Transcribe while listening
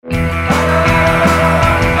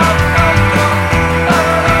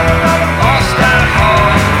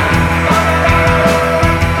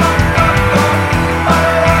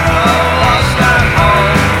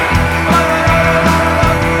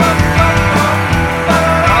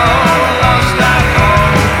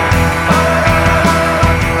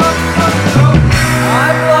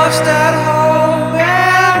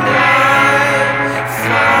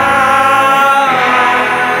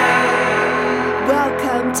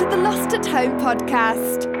to the Lost at Home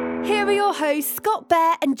podcast. Here are your hosts, Scott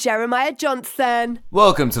Bear and Jeremiah Johnson.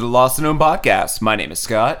 Welcome to the Lost and Home podcast. My name is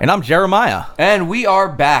Scott. And I'm Jeremiah. And we are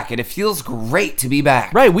back, and it feels great to be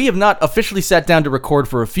back. Right, we have not officially sat down to record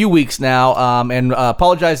for a few weeks now, and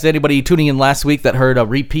apologize to anybody tuning in last week that heard a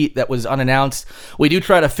repeat that was unannounced. We do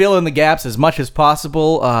try to fill in the gaps as much as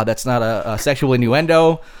possible. That's not a sexual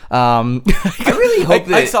innuendo. I really hope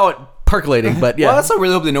that... I saw it percolating, but yeah. Well, I also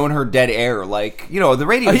really hope that no one heard dead air. Like, you know, the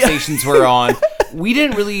radio stations we're on, we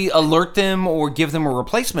didn't really alert them or give them a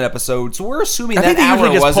replacement episode, so we're assuming that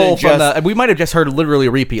hour wasn't just... we might have just heard literally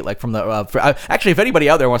a repeat, like from the... actually, if anybody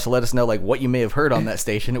out there wants to let us know like what you may have heard on that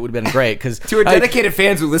station, it would have been great. Cause to our dedicated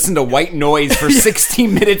fans who listen to white noise for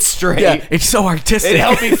 16 minutes straight. Yeah, it's so artistic. It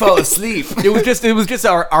helped me fall asleep. It was just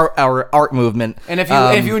our art movement. And if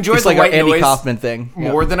you enjoyed the like white Andy noise Kaufman thing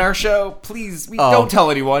more than our show, please don't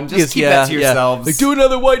tell anyone. Just keep that to yourselves. Like, do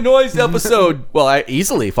another white noise episode. Well,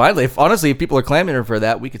 finally. Honestly, if people are clamoring for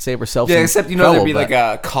that, we could save ourselves some except, trouble, there'd be like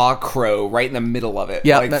a caw crow right in the middle of it.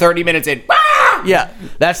 Yeah. Like 30 minutes in. Ah! Yeah,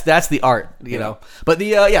 that's the art, you know. But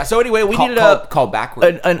the, so anyway, we needed call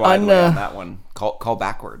backward. On that one. Call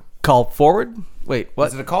backward. Call forward? Wait, what?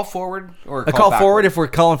 Is it a call forward or a call forward? If we're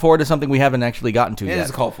calling forward to something we haven't actually gotten to yet. It is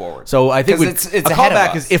a call forward. So I think it's a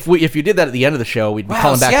callback is if you did that at the end of the show, we'd be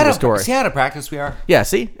calling back to the story. See how to practice we are? Yeah,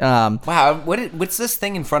 see? Wow, what's this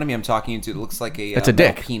thing in front of me I'm talking into? It looks like it's a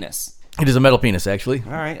dick. Penis. It is a metal penis, actually.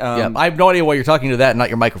 All right. Yeah, I have no idea why you're talking to that and not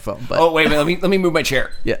your microphone. But. Oh, wait a minute. Let me move my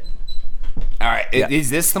chair. Yeah. All right. Yeah. Is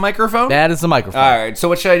this the microphone? That is the microphone. All right. So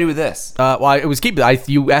what should I do with this? Well, it was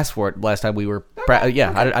you asked for it last time we were. I'm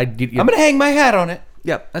going to hang my hat on it.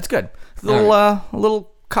 Yeah, that's good. A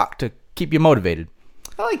little cock to keep you motivated.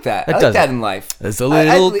 I like that. I like that in life. There's a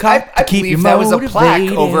little cock to keep you motivated. That was a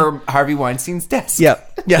plaque over Harvey Weinstein's desk. Yeah.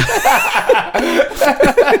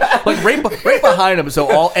 Like right behind him,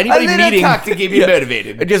 so anybody meeting cock to keep you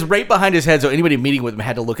motivated. And just right behind his head, so anybody meeting with him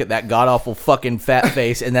had to look at that god awful fucking fat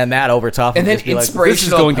face, and then that over top, and then just be like, "This is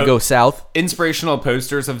going to go south." Inspirational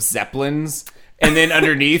posters of Zeppelins, and then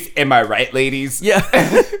underneath, "Am I right, ladies?" Yeah.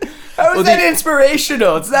 How is that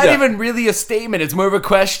inspirational? It's not even really a statement. It's more of a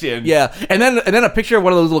question. Yeah, and then a picture of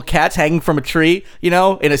one of those little cats hanging from a tree,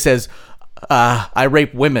 and it says, "I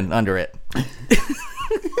rape women" under it.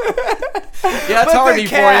 Yeah, it's Harvey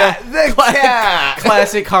for you. The cat.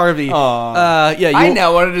 Classic Harvey. I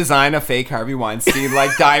now want to design a fake Harvey Weinstein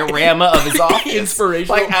diorama of his office.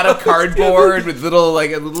 Inspirational. Out of cardboard with a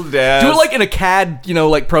little desk. Do it in a CAD,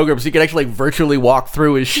 program, so you can actually virtually walk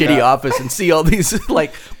through his shitty office and see all these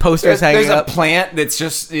posters hanging up. There's a plant that's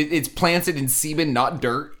just it's planted in semen, not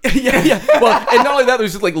dirt. Yeah. Well, and not only that,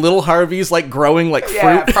 there's just little Harveys growing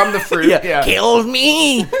fruit from the fruit. Yeah. Kill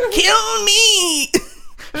me.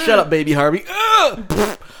 Shut up, baby Harvey.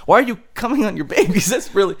 Ugh. Why are you coming on your babies?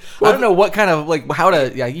 That's really... I don't know what kind of... how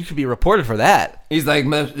to... Yeah, you should be reported for that. He's like,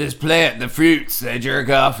 this plant, the fruits, they jerk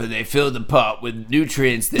off and they fill the pot with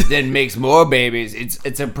nutrients that then makes more babies.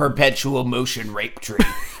 It's a perpetual motion rape tree.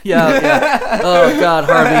 Yeah. Oh, God,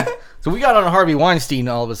 Harvey. So we got on Harvey Weinstein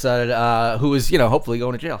all of a sudden, who is, hopefully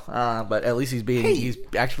going to jail. But at least he's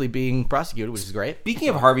actually being prosecuted, which is great. Speaking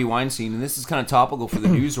of Harvey Weinstein, and this is kind of topical for the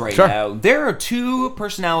news right now, there are two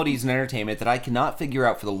personalities in entertainment that I cannot figure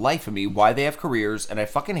out for the life of me why they have careers, and I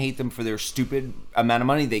fucking hate them for their stupid amount of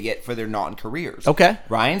money they get for their non-careers. Okay.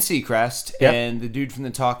 Ryan Seacrest and the dude from The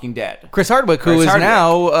Talking Dead. Chris Hardwick, who is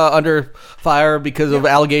now under fire because of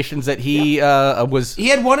allegations that he was... He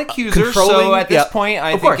had one accuser, so at this point,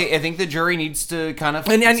 I think the jury needs to kind of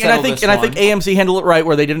and I think AMC handled it right,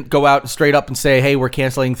 where they didn't go out straight up and say, "Hey, we're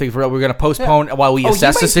canceling things. We're going to postpone while we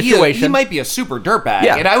assess the situation." He might be a super dirtbag,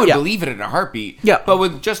 and I would believe it in a heartbeat. Yeah, but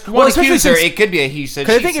with just one accuser, it could be a he said.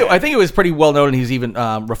 I think it was pretty well known, and he's even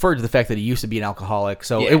referred to the fact that he used to be an alcoholic.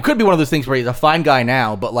 So it could be one of those things where he's a fine guy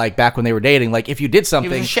now, but back when they were dating, if you did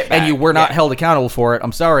something and you were not held accountable for it,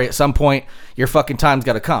 I'm sorry, at some point your fucking time's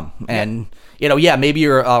got to come. And maybe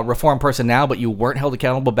you're a reformed person now, but you weren't held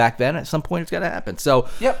accountable back then. At some point, it's got to happen. So,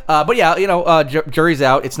 jury's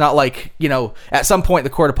out. It's not at some point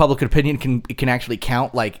the court of public opinion can actually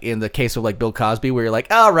count, in the case of Bill Cosby, where you're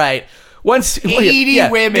like, all right. Once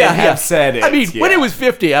 80 women have said it. I mean, when it was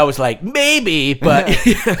 50, I was like, maybe, but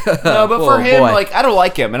no. But for him, I don't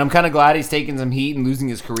like him, and I'm kind of glad he's taking some heat and losing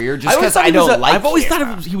his career just because I don't like him. I've always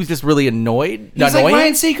thought he was just really annoyed. He's like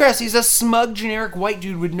Ryan Seacrest. He's a smug, generic white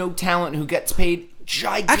dude with no talent who gets paid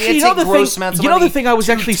gigantic, actually, gross amounts of money. You know the thing I was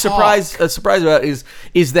actually surprised about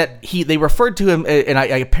is that they referred to him, and I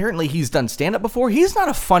apparently he's done stand-up before. He's not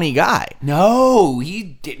a funny guy. No,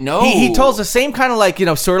 he did no. He tells the same kind of like,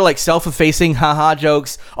 sort of like self-effacing haha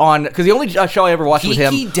jokes on, because the only show I ever watched with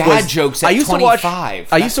him dad jokes at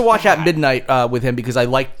 25. I used to watch At Midnight with him because I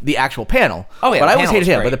liked the actual panel. Oh yeah, but I always hated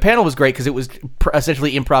him. Great. But the panel was great because it was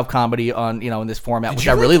essentially improv comedy on in this format, which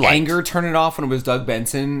I really liked. Anger turn it off when it was Doug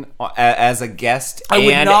Benson as a guest. I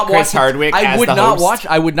would not Chris watch Hardwick I as would the not host. watch.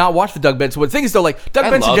 I would not watch the Doug Benson. But the thing is though, like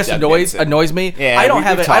Doug Benson just annoys me. Yeah, I don't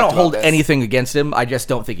I don't hold this. anything against him. I just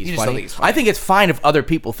don't think he's funny. I think it's fine if other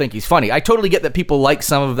people think he's funny. I totally get that people like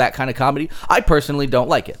some of that kind of comedy. I personally don't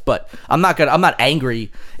like it, but I'm not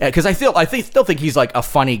angry because I still think he's like a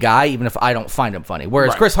funny guy, even if I don't find him funny.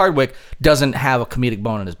 Whereas Chris Hardwick doesn't have a comedic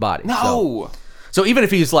bone in his body. No. So even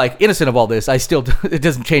if he's like innocent of all this, it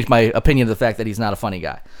doesn't change my opinion of the fact that he's not a funny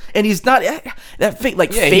guy, and he's not that fake.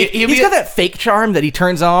 Like fake, he's got that fake charm that he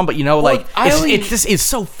turns on, but it's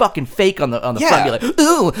so fucking fake on the front. You're like,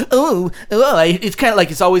 ooh. It's kind of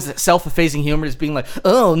like it's always self-effacing humor, just being like,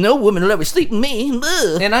 oh, no woman will ever sleep with me. And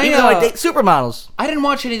even though I date supermodels. I didn't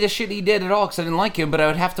watch any of the shit he did at all because I didn't like him, but I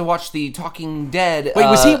would have to watch the Talking Dead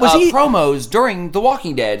was he promos during The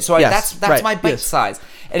Walking Dead. So that's my bite size.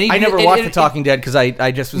 And I never watched The Talking Dead because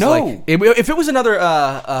I just was like, if it was another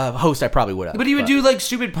host, I probably would have. But he would do like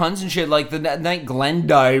stupid puns and shit, like the night Glenn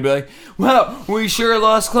died, he'd be like, well, we sure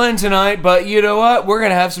lost Glenn tonight, but you know what? We're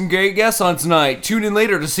going to have some great guests on tonight. Tune in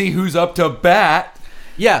later to see who's up to bat.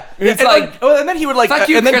 Yeah, it's and then he would like, fuck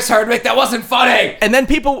you, Chris Hardwick, that wasn't funny. And then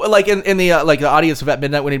people like in the the audience of At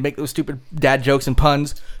Midnight when he'd make those stupid dad jokes and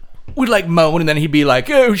puns would like moan, and then he'd be like,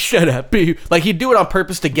 oh, shut up, like he'd do it on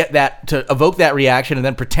purpose to get that, to evoke that reaction, and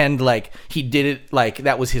then pretend like he did it like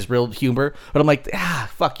that was his real humor. But I'm like,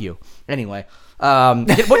 fuck you. Anyway,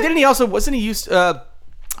 didn't he also, wasn't he used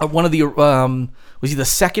one of the was he the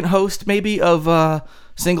second host maybe of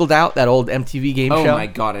Singled Out, that old MTV game show? Oh my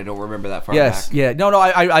god, I don't remember that far back. Yeah. No,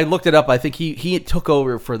 I looked it up. I think he took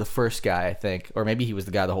over for the first guy, I think. Or maybe he was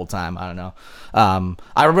the guy the whole time. I don't know.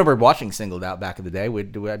 I remember watching Singled Out back in the day.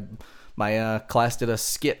 My class did a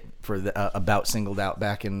skit for about Singled Out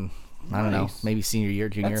back in, I don't know, maybe senior year,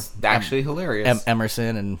 junior. That's actually hilarious.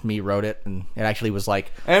 Emerson and me wrote it, and it actually was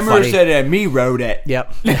like Emerson funny. and me wrote it.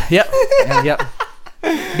 Yep. Yep.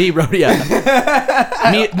 Me wrote it.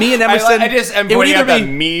 Yeah. Me and Emerson. I just am pointing out that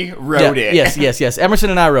me wrote it. Yes. Emerson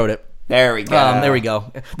and I wrote it. There we go. There we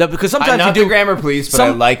go. Because sometimes I'm not you do the grammar police, but I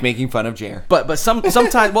like making fun of Jer. But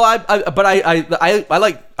sometimes, well,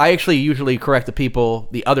 I actually usually correct the people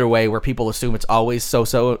the other way, where people assume it's always so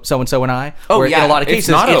and so and I. Oh, where yeah. In a lot of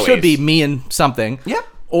cases, it should be me and something. Yep.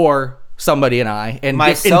 Or somebody and I, and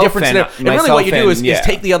myself in different and really what you do is yeah.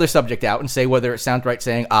 take the other subject out and say whether it sounds right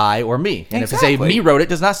saying I or me. And exactly. If you say me wrote it,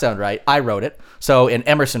 does not sound right. I wrote it. So, and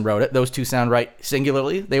Emerson wrote it. Those two sound right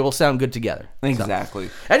singularly. They will sound good together. Exactly.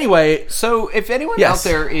 So, anyway, so if anyone out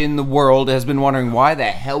there in the world has been wondering why the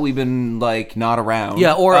hell we've been like not around,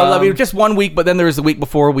 yeah, or just 1 week, but then there was the week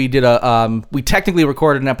before we did we technically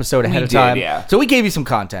recorded an episode ahead of time. Yeah. So we gave you some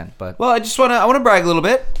content, but well, I want to brag a little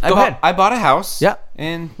bit. Go ahead. I bought a house. Yeah.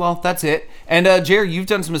 And well, that's it. And Jer, you've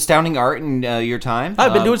done some astounding art in your time.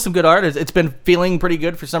 I've been doing some good art. It's been feeling pretty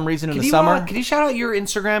good for some reason in the summer. Can you shout out your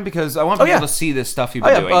Instagram, because I want people to see this stuff you've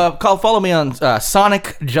been doing. Follow me on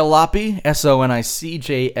Sonic Jalopy,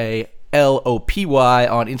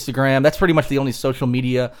 SonicJalopy on Instagram. That's pretty much the only social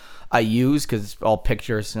media I use because it's all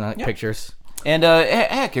pictures and pictures. And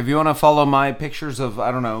heck, if you want to follow my pictures of,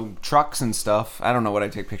 I don't know, trucks and stuff, I don't know what I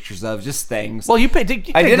take pictures of, just things. Well, I took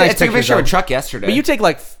a picture of a truck yesterday. But you take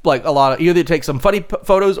like a lot of, you either take some funny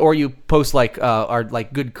photos or you post like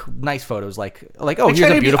good, nice photos, like here's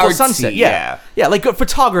a beautiful artsy, sunset. Yeah, like good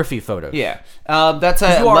photography photos. Yeah, you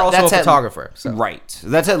are also a photographer, so. Right?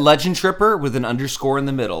 That's at Legend Tripper with an underscore in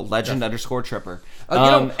the middle. Legend _ Tripper.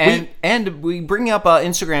 And we bring up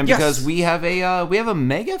Instagram because we have a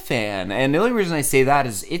mega fan, and the only reason I say that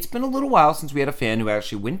is it's been a little while since we had a fan who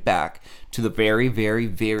actually went back to the very, very,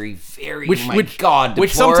 very, very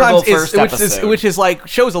deplorable first episode. Which is like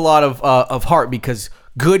shows a lot of heart, because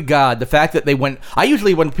good God, the fact that they went. I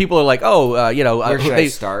usually, when people are like, where should I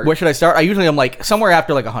start? Where should I start? I usually am like somewhere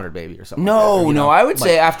after like 100 baby or something. No, I would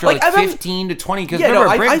say after like 15 to 20. Because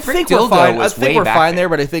I think we're fine. I think we're fine there,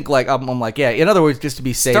 but I think like I'm like, yeah. In other words, just to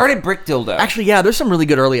be safe, start at Brick Dildo. Actually, yeah, there's some really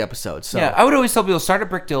good early episodes. So. Yeah, I would always tell people start at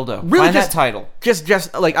Brick Dildo. Really, find that title.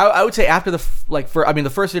 Just like I would say after the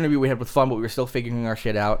first interview we had with Fun, but we were still figuring our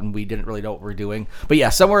shit out and we didn't really know what we were doing. But yeah,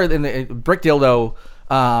 somewhere in the Brick Dildo.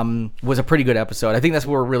 was a pretty good episode. I think that's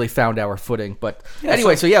where we really found our footing. But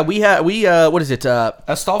anyway, we what is it?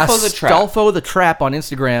 Astolfo the Trap on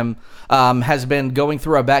Instagram has been going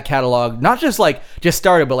through our back catalog. Not just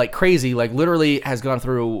started, but like crazy. Like literally has gone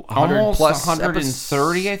through 100 almost plus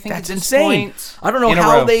 130. I think that's insane. I don't know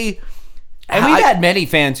how they. And we've had many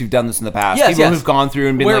fans who've done this in the past. People who've gone through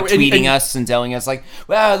and been tweeting us and telling us like,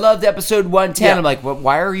 "Well, I loved episode 110." Yeah. I'm like, well,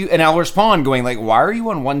 "Why are you?" And I'll respond going like, "Why are you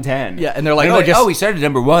on 110?" Yeah, and they're like, we started at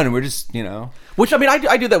number 1, and we're just, Which I mean,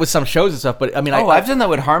 I do that with some shows and stuff, but I mean, I've done that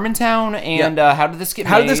with Harmontown and How Did This Get Made?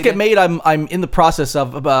 How Did This Get Made? I'm in the process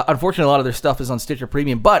of. Unfortunately, a lot of their stuff is on Stitcher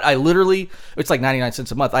Premium, but I literally, it's like 99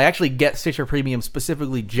 cents a month. I actually get Stitcher Premium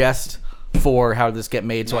specifically just for How Did This Get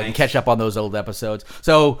Made, so I can catch up on those old episodes.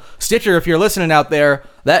 So Stitcher, if you're listening out there,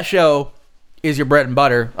 that show is your bread and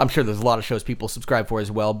butter. I'm sure there's a lot of shows people subscribe for as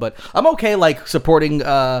well, but I'm okay like supporting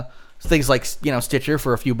things like Stitcher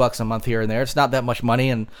for a few bucks a month here and there. It's not that much money,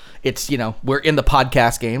 and it's we're in the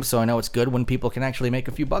podcast game, so I know it's good when people can actually make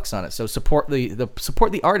a few bucks on it. So support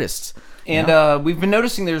the artists. And we've been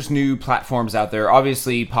noticing there's new platforms out there.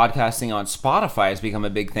 Obviously, podcasting on Spotify has become a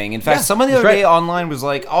big thing. In fact, someone the other day online was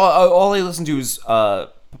like, all I listen to is on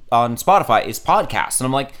Spotify is podcasts. And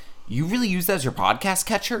I'm like, you really use that as your podcast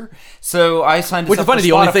catcher? So I signed us up for Spotify. Which is funny,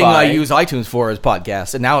 the only thing I use iTunes for is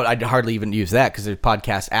podcasts. And now I hardly even use that because there's a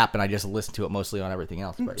podcast app and I just listen to it mostly on everything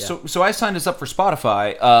else. But So I signed us up for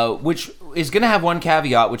Spotify, which is going to have one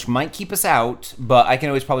caveat, which might keep us out, but I can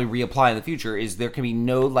always probably reapply in the future, is there can be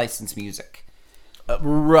no licensed music.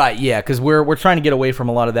 Right, yeah, because we're trying to get away from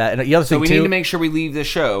a lot of that. And the other thing, we need to make sure we leave the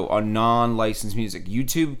show on non-licensed music,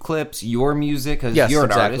 YouTube clips, your music, because you're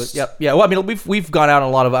an artist. Yep. Yeah. Well, I mean, we've gone out on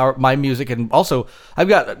a lot of my music, and also I've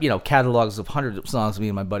got catalogs of hundreds of songs me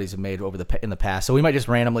and my buddies have made in the past. So we might just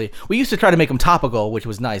randomly. We used to try to make them topical, which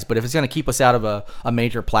was nice. But if it's going to keep us out of a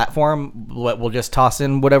major platform, we'll just toss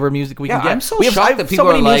in whatever music we can get. I'm so shocked that people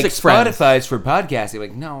are like Spotify's for podcasting.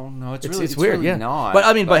 Like, no, it's weird. Really not. But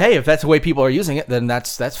I mean, but hey, if that's the way people are using it, then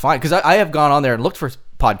that's fine. Because I have gone on there and looked for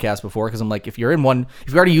podcasts before, because I'm like, if you're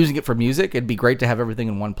already using it for music, it'd be great to have everything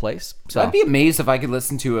in one place. So I'd be amazed if I could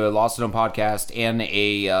listen to a Lost and Known podcast and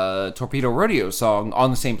a Torpedo Rodeo song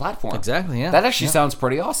on the same platform. Exactly, yeah. That actually sounds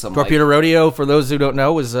pretty awesome. Torpedo Rodeo, for those who don't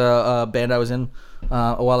know, was a band I was in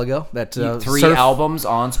a while ago. That 3 albums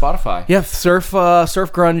on Spotify. Yeah, surf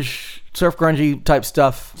grungy type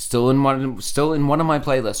stuff. Still in one of my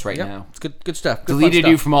playlists right now. It's good stuff. Deleted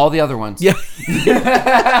you from all the other ones. Yeah.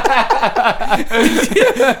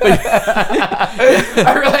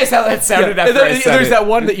 I realized how that sounded after I said There's that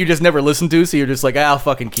one that you just never listen to, so you're just like, I'll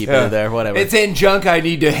fucking keep it there, whatever. It's in junk I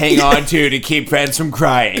need to hang on to keep friends from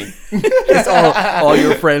crying. It's all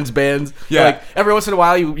your friends' bands. Yeah. Like every once in a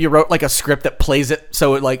while, you wrote like a script that plays it,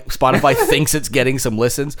 so it like Spotify thinks it's getting some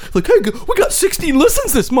listens. Like, hey, we got 16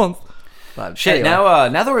 listens this month. Shit, anyway.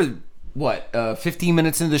 Now that we're 15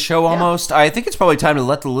 minutes into the show almost, I think it's probably time to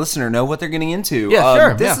let the listener know what they're getting into. Yeah,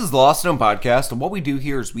 sure. This is the Lost and Known podcast, and what we do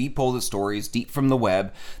here is we pull the stories deep from the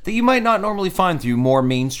web that you might not normally find through more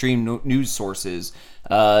mainstream news sources.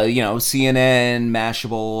 CNN,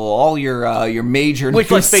 Mashable, all your major news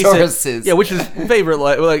sources. Which is favorite.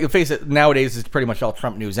 Like, face it, nowadays it's pretty much all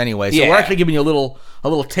Trump news anyway. So we're actually giving you a little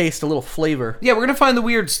taste, a little flavor. Yeah, we're gonna find the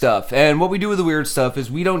weird stuff, and what we do with the weird stuff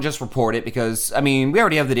is we don't just report it, because I mean we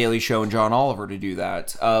already have the Daily Show and John Oliver to do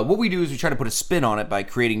that. What we do is we try to put a spin on it by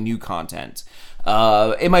creating new content.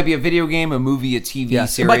 It might be a video game, a movie, a TV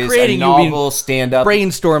series, a novel, stand-up.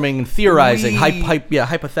 Brainstorming and theorizing,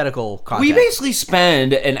 hypothetical content. We basically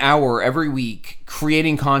spend an hour every week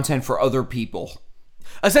creating content for other people.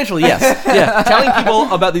 Essentially, yes. Yeah, telling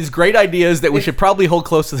people about these great ideas that we should probably hold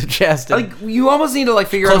close to the chest. Like, you almost need to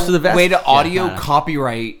figure out a way to audio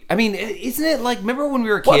copyright. I mean, isn't it like, remember when we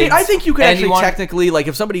were kids? Well, I mean, I think you could actually technically, like,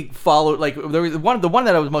 if somebody followed, like, there was the one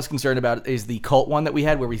that I was most concerned about is the cult one that we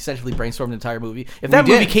had, where we essentially brainstormed an entire movie. If that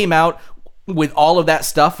movie came out with all of that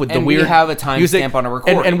stuff, with the weird, we have a timestamp on a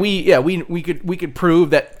recording, and we could prove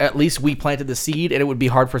that at least we planted the seed, and it would be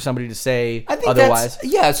hard for somebody to say otherwise.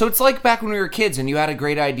 So it's like back when we were kids, and you had a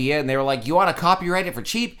great idea, and they were like, "You want to copyright it for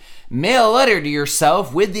cheap? Mail a letter to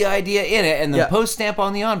yourself with the idea in it, and the post stamp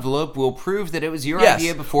on the envelope will prove that it was your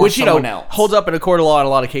idea before someone else." Holds up in a court of law in a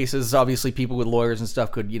lot of cases. Obviously, people with lawyers and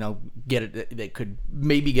stuff could get it. They could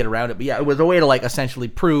maybe get around it, but it was a way to essentially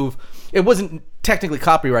prove it wasn't technically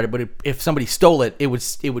copyrighted. But if somebody stole it, it would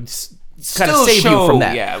kind of save you from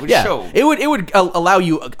that. Yeah, it would show. It would allow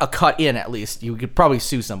you a cut in, at least. You could probably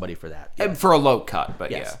sue somebody for that. For a low cut,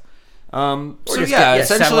 but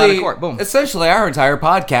Essentially our entire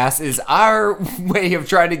podcast is our way of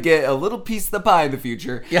trying to get a little piece of the pie in the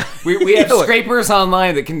future. Yeah. We have scrapers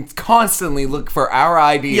online that can constantly look for our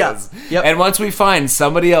ideas. Yeah. Yep. And once we find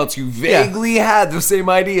somebody else who vaguely had the same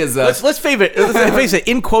ideas as let's face it,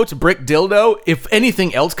 in quotes, brick dildo, if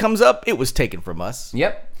anything else comes up, it was taken from us.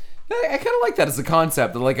 Yep. I kind of like that as a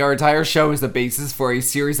concept. That, like, our entire show is the basis for a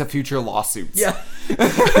series of future lawsuits. Yeah.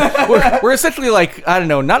 we're essentially like, I don't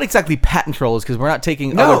know, not exactly patent trolls because we're not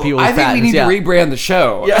taking other people's patents. I think we need to rebrand the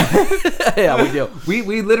show. Yeah. Yeah, we do.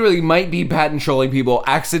 We literally might be patent trolling people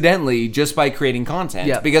accidentally just by creating content.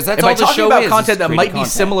 Yeah. Because that's all the show is. By talking about content that might be content.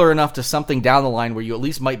 similar enough to something down the line where you at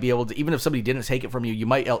least might be able to, even if somebody didn't take it from you, you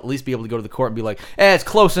might at least be able to go to the court and be like, it's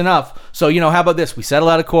close enough. So, how about this? We settle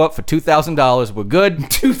out of court for $2,000. We're good.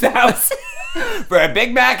 $2,000? For a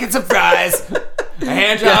Big Mac and some fries, a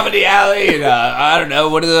hand job in the alley, and I don't know,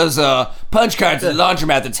 one of those punch cards at the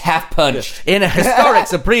laundromat that's half punched. In a historic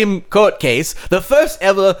Supreme Court case, the first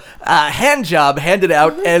ever hand job handed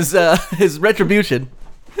out as his retribution.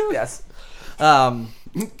 Yes.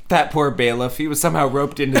 That poor bailiff, he was somehow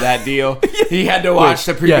roped into that deal. He had to watch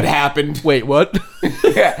to prove it happened. Wait, what?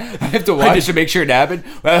 Yeah, I have to watch to make sure it happened.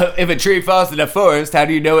 Well, if a tree falls in the forest, how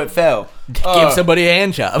do you know it fell? Give somebody a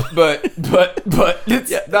hand job. But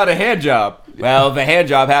it's not a hand job. Well, if a hand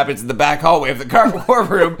job happens in the back hallway of the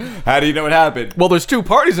courtroom, how do you know it happened? Well, there's two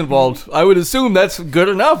parties involved. I would assume that's good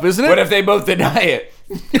enough, isn't it? What if they both deny it?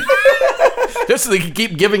 Just so they can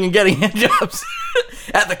keep giving and getting hand jobs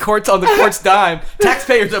at the courts on the court's dime.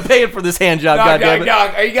 Taxpayers are paying for this hand job.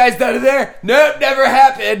 Knock. Are you guys done in there? Nope, never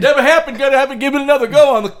happened. Never happened. Gotta have it. Give it another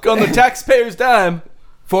go on the taxpayer's dime.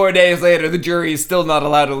 4 days later, the jury is still not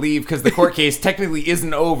allowed to leave because the court case technically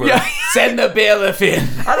isn't over. Yeah. Send the bailiff in.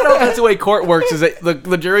 I don't know if that's the way court works. Is that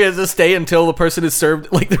the jury has to stay until the person is served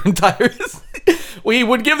like their entire. We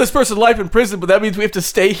would give this person life in prison, but that means we have to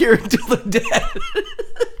stay here until they're dead.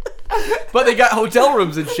 But they got hotel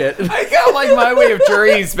rooms and shit. I got like my way of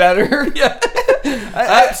juries better. Yeah.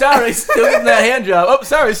 Sorry, still getting that hand job. Oh,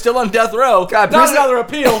 sorry, still on death row. God, not another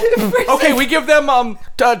appeal. Okay, we give them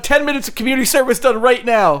 10 minutes of community service done right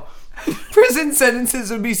now. Prison sentences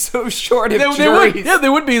would be so short if they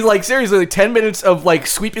would be like seriously like 10 minutes of like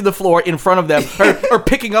sweeping the floor in front of them or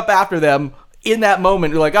picking up after them. In that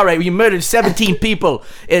moment, you're like, all right, you murdered 17 people,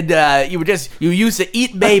 and you used to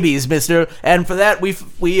eat babies, mister, and for that,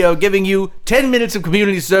 we are giving you 10 minutes of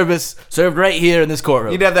community service served right here in this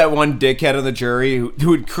courtroom. You'd have that one dickhead on the jury who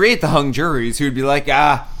would create the hung juries, who would be like,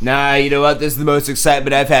 nah, you know what, this is the most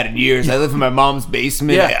excitement I've had in years. I live in my mom's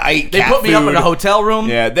basement. Yeah. I eat They cat put me up in a hotel room.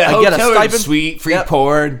 Yeah, the I hotel get a stipend. room suite, free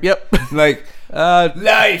porn. Yep. Like,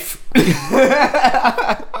 life.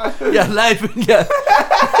 Yeah, life. Yeah.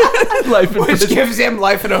 Life Which gives him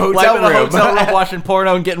life in a hotel room. Life in a hotel room, watching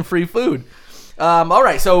porno and getting free food. All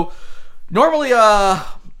right, so normally,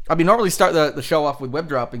 normally start the show off with web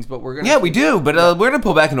droppings, but we're gonna. Yeah, we do, but we're gonna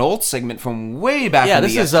pull back an old segment from way back. Yeah, in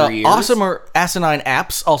this the is yesteryears. Awesome or Asinine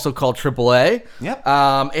Apps, also called AAA. Yep.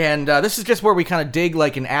 And this is just where we kind of dig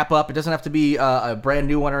like an app up. It doesn't have to be a brand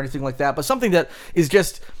new one or anything like that, but something that is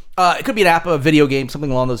just. It could be an app, a video game,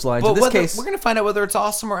 something along those lines. Well, in this case, we're going to find out whether it's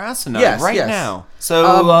awesome or asinine yes. now.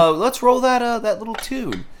 So let's roll that little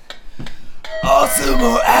tune. Awesome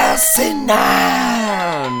or asinine?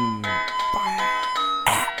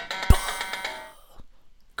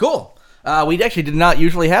 Cool. We actually did not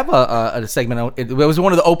usually have a segment. It was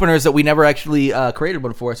one of the openers that we never actually created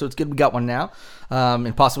one for, so it's good we got one now,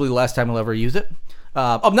 and possibly the last time we'll ever use it.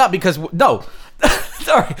 Not because no,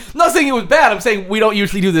 sorry, I'm not saying it was bad. I'm saying we don't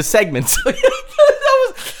usually do this segment. So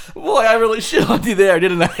boy, I really shit on you there,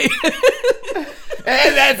 didn't I?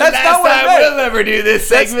 And that's not what I meant. We'll never do this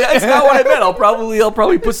segment. That's not what I meant. I'll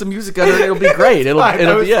probably put some music under it. It'll be great. It'll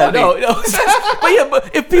yeah, no.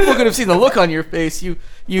 But if people could have seen the look on your face,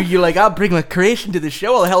 you're like, I'll bring my creation to the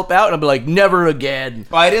show. I'll help out, and I'll be like, never again.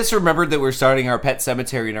 Well, I just remembered that we're starting our pet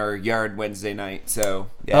cemetery in our yard Wednesday night. So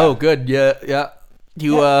yeah. Oh, good. Yeah.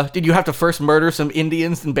 Did you have to first murder some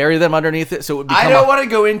Indians and bury them underneath it so it would become I don't want to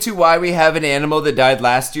go into why we have an animal that died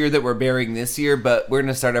last year that we're burying this year, but we're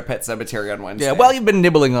going to start our pet cemetery on Wednesday. Yeah, well, you've been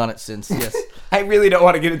nibbling on it since, yes. I really don't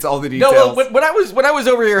want to get into all the details. No, well, when I was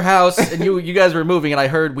over your house and you guys were moving and I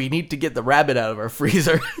heard we need to get the rabbit out of our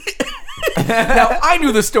freezer. Now, I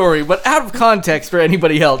knew the story, but out of context for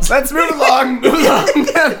anybody else. Let's move along.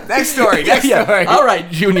 Next story. All right,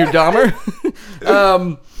 Junior Dahmer.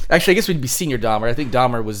 Actually, I guess we'd be senior Dahmer. I think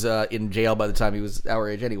Dahmer was in jail by the time he was our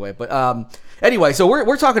age anyway. But anyway, so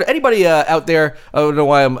we're talking to anybody out there. I don't know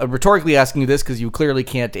why I'm rhetorically asking you this, because you clearly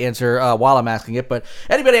can't answer while I'm asking it. But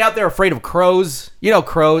anybody out there afraid of crows? You know,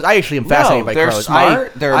 crows. I actually am fascinated by crows. They're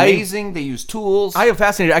smart. They're amazing. They use tools. I am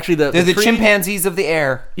fascinated. Actually, they're the chimpanzees of the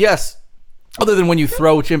air. Yes. Other than when you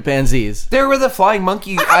throw chimpanzees. They were the flying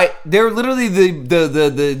monkey. They're literally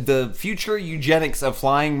the future eugenics of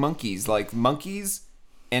flying monkeys. Like, monkeys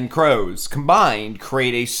and crows combined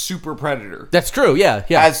create a super predator. That's true, yeah.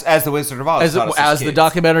 As the Wizard of Oz. As the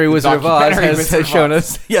documentary Wizard of Oz has shown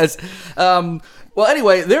us. Yes. Well,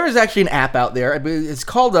 anyway, there is actually an app out there. It's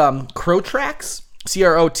called Crotrax.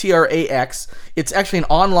 Crotrax. It's actually an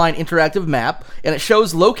online interactive map, and it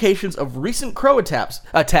shows locations of recent crow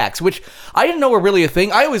attacks, which I didn't know were really a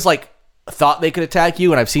thing. I always thought they could attack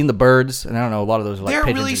you, and I've seen the birds, and I don't know, a lot of those are like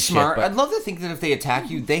pigeons really and smart. Shit, I'd love to think that if they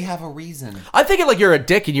attack you, they have a reason. I think you're a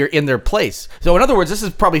dick and you're in their place. So in other words, this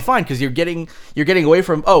is probably fine because you're getting away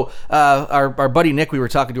from. Our buddy Nick we were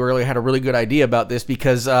talking to earlier had a really good idea about this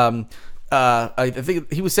because I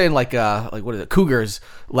think he was saying what is it? Cougars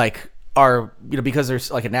are, because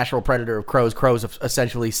there's like a natural predator of crows. Crows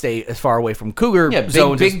essentially stay as far away from cougar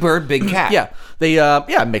zones. Big bird, big cat. Yeah,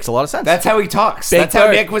 it makes a lot of sense. That's how he talks. That's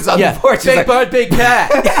how Nick was on the porch. Big bird, big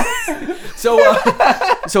cat. So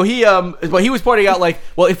he was pointing out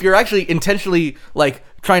if you're actually intentionally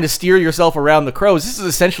trying to steer yourself around the crows, this is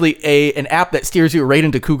essentially an app that steers you right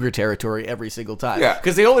into cougar territory every single time. Yeah.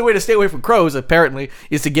 Because the only way to stay away from crows, apparently,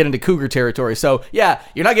 is to get into cougar territory. So, yeah,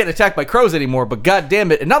 you're not getting attacked by crows anymore, but god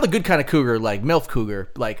damn it, and not the good kind of cougar, like MILF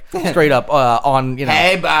cougar, straight up on,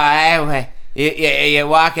 Hey, boy, you're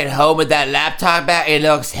walking home with that laptop back? It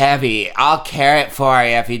looks heavy. I'll carry it for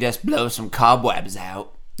you if you just blow some cobwebs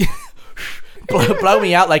out. Blow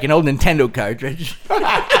me out like an old Nintendo cartridge.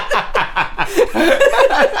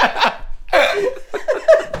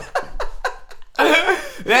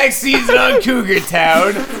 Next season on Cougar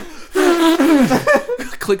Town.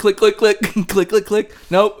 Click, click, click, click, click, click, click.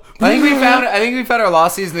 Nope. I think we found our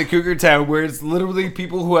lost season in Cougar Town, where it's literally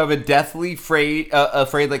people who have a deathly afraid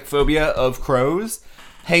phobia of crows,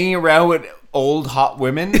 hanging around with old hot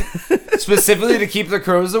women, specifically to keep the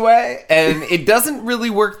crows away, and it doesn't really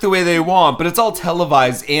work the way they want, but it's all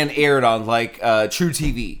televised and aired on True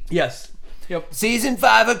TV. Yes. Yep. Season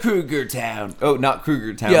 5 of Cougar Town. Oh, not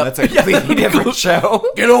Cougar Town. Yep. That's a completely different show.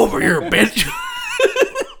 Get over here, bitch.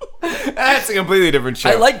 That's a completely different show.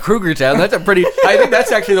 I like Cougar Town. I think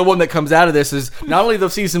that's actually the one that comes out of this is not only the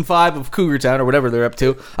season 5 of Cougar Town or whatever they're up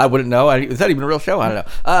to. I wouldn't know. Is that even a real show? I don't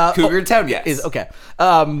know. Cougar Town, yes. Is okay.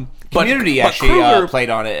 Community actually played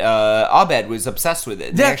on it. Abed was obsessed with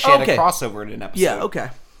it. They actually had a crossover in an episode. Yeah, okay.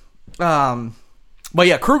 But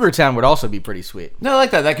yeah, Cougar Town would also be pretty sweet. No, I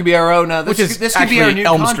like that. That could be our own. This could be our new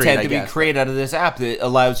Elm content Street, that we create out of this app that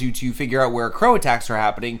allows you to figure out where crow attacks are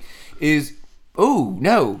happening. Shifting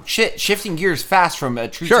gears fast from a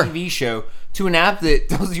true TV show to an app that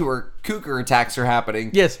tells you where cougar attacks are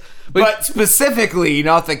happening. Yes, but specifically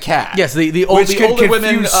not the cat. Yes, the older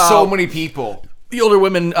women. So many people. The older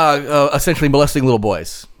women essentially molesting little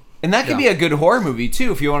boys. And that could be a good horror movie,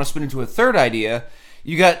 too, if you want to spin into a third idea.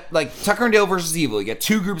 You got, Tucker and Dale versus Evil. You got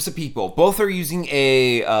two groups of people. Both are using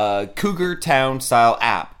a Cougar Town-style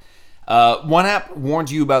app. One app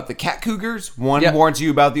warns you about the cat cougars. One warns you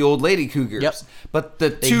about the old lady cougars. Yep. But the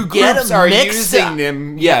two groups are using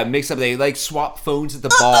them. Yeah, mix up. They swap phones at the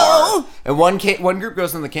bar. And one group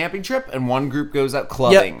goes on the camping trip, and one group goes out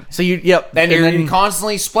clubbing. Yep. So you're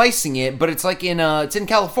constantly splicing it. But it's it's in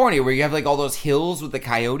California where you have all those hills with the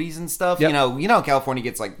coyotes and stuff. Yep. You know, California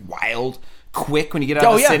gets wild quick when you get out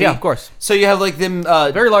of the city. Yeah, of course. So you have them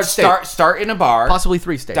very large start in a bar, possibly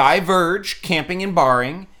 3 states, diverge camping and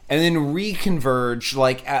barring, and then reconverge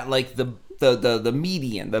at the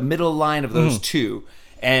median, the middle line of those two.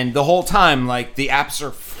 And the whole time, the apps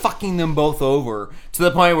are fucking them both over to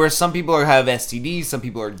the point where some people have STDs, some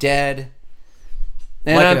people are dead.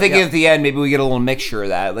 And I'm thinking at the end, maybe we get a little mixture of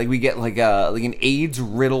that. We get an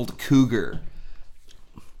AIDS-riddled cougar.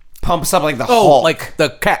 Pumps up the Hulk. Like the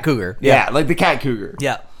cat cougar. Yeah, like the cat cougar.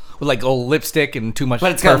 Yeah. With old lipstick and too much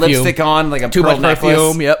perfume. But it's got lipstick on, a too pearl much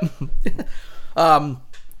perfume, necklace. Yep.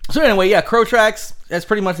 So anyway, Crotrax, that's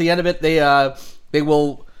pretty much the end of it. They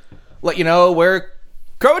will let you know where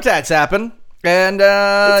crow attacks happen, and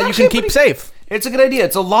you can keep safe. It's a good idea.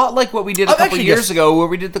 It's a lot like what we did a couple years ago where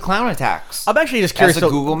we did the clown attacks. I'm actually just curious. As a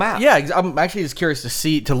Google map. Yeah, I'm actually just curious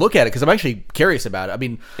to look at it because I'm actually curious about it. I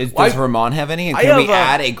mean, does Ramon have any? And can we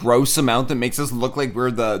add a gross amount that makes us look like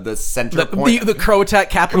we're the center point? The crow attack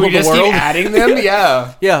capital of the world? We just keep adding them?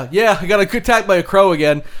 Yeah. Yeah. I got attacked by a crow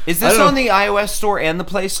again. Is this on the iOS store and the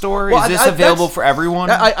Play Store? Is this available for everyone?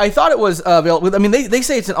 I thought it was available. I mean, they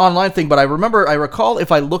say it's an online thing, but I recall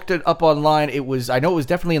if I looked it up online, I know it was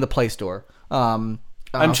definitely in the Play Store. I'm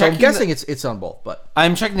guessing it's on both, but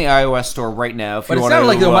I'm checking the iOS store right now. But it sounded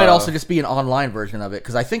like there might also just be an online version of it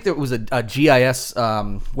because I think there was a GIS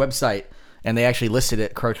website and they actually listed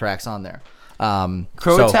it Crow Tracks on there.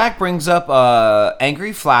 Crow Attack brings up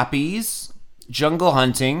angry flappies, jungle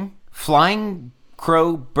hunting, flying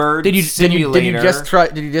crow bird simulator.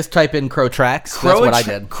 Did you just type in Crow Tracks? That's what I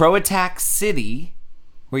did. Crow Attack City,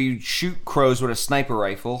 where you shoot crows with a sniper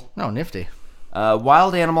rifle. Oh, nifty.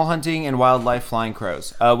 Wild animal hunting and wildlife flying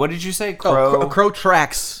crows. What did you say? Crow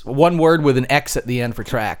Tracks. One word with an X at the end for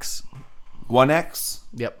tracks. 1X?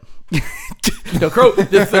 Yep. The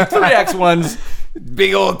 3X ones.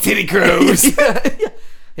 Big old titty crows.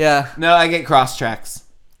 Yeah. No, I get cross tracks.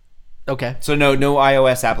 Okay. So no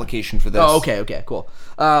iOS application for this. Oh, okay, cool.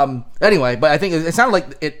 Anyway, but I think it sounded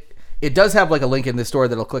like it does have like a link in the store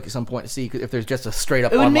that'll click at some point to see if there's just a straight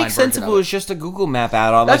up. It would make sense if it was just a Google Map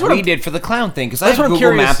add-on like we did for the clown thing. Because that's what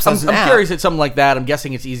Google Maps as an app. I'm curious at something like that. I'm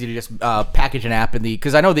guessing it's easy to just package an app in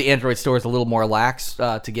because I know the Android store is a little more lax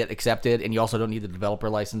to get accepted, and you also don't need the developer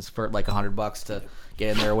license for like $100 to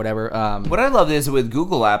get in there or whatever. What I love is with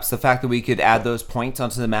Google Apps, the fact that we could add those points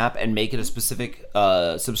onto the map and make it a specific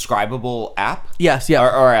subscribable app. Yes, yeah,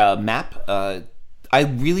 or a map. I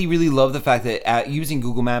really, really love the fact that using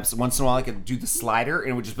Google Maps, once in a while I could do the slider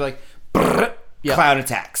and it would just be like, cloud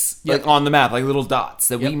attacks, like on the map, like little dots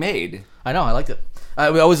that we made. I know, I liked it. I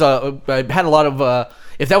had a lot of,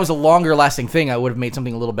 if that was a longer lasting thing, I would have made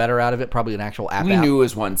something a little better out of it, probably an actual app. We knew it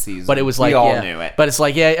was one season. But it was like, we all knew it. But it's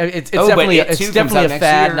like, it's definitely a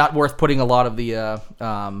fad, not worth putting a lot of the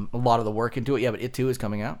work into it. Yeah, but it too is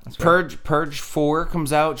coming out. That's right. Purge 4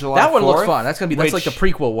 comes out July 4th. That one looks fun. That's like the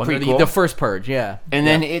prequel one, the first Purge, yeah. And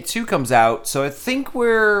then it too comes out. So I think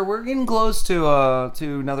we're getting close to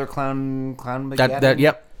another clown.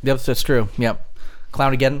 Yep, that's true. Yep.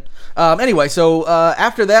 Clown again. Anyway, so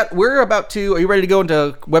after that, we're about to... Are you ready to go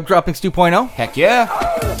into Web Droppings 2.0? Heck yeah.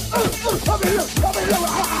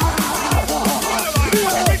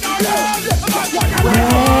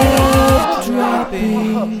 Web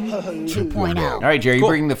Dropping 2.0. All right, Jerry, you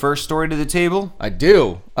bringing the first story to the table? I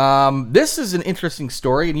do. This is an interesting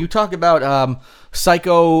story, and you talk about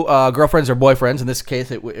psycho girlfriends or boyfriends. In this case,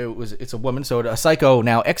 it's a woman, so a psycho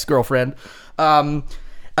now ex-girlfriend.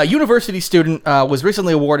 A university student was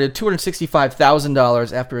recently awarded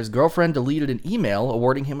 $265,000 after his girlfriend deleted an email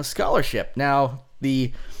awarding him a scholarship. Now,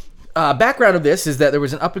 the background of this is that there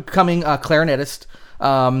was an up-and-coming clarinetist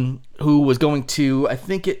who was going to, I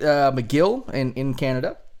think, McGill in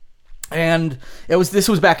Canada. And this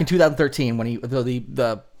was back in 2013 when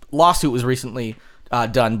the lawsuit was recently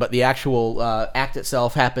done, but the actual act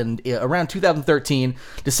itself happened around 2013.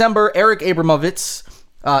 December, Eric Abramovitz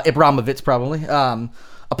probably,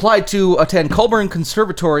 applied to attend Colburn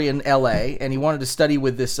Conservatory in L.A., and he wanted to study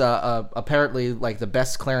with this apparently like the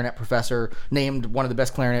best clarinet professor, named one of the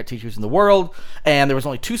best clarinet teachers in the world, and there was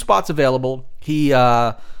only 2 spots available. He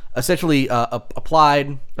essentially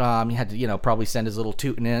applied. He had to probably send his little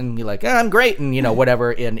tootin' in, be like, I'm great, and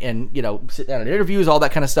whatever, and sit down at interviews, all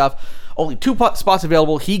that kind of stuff. Only 2 spots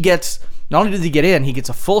available. He gets, not only does he get in, he gets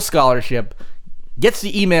a full scholarship, gets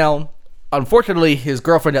the email. Unfortunately, his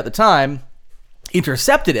girlfriend at the time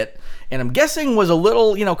intercepted it, and I'm guessing was a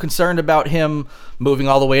little, concerned about him moving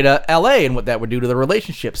all the way to LA and what that would do to the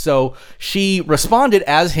relationship. So she responded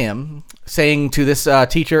as him, saying to this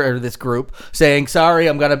teacher or this group, saying, "Sorry,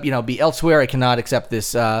 I'm gonna, be elsewhere. I cannot accept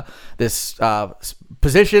this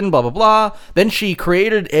position." Blah blah blah. Then she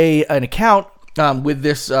created an account with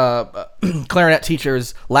this clarinet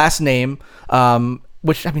teacher's last name,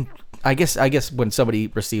 which I guess when somebody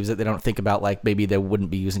receives it, they don't think about like maybe they wouldn't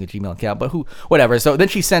be using a Gmail account, but whatever. So then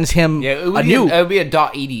she sends him it would be a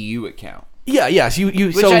 .edu account. Yeah. So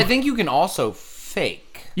which I think you can also fake.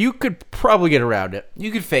 You could probably get around it. You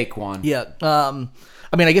could fake one. Yeah. I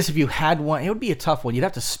guess if you had one, it would be a tough one. You'd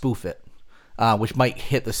have to spoof it. which might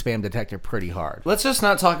hit the spam detector pretty hard. Let's just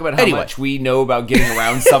not talk about how much we know about getting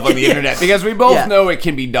around stuff on the internet, because we both know it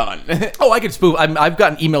can be done. I can spoof. I've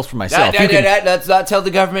gotten emails from myself. Let's not tell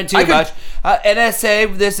the government too much.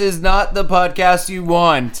 NSA, this is not the podcast you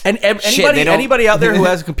want. And anybody out there who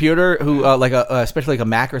has a computer, who especially like a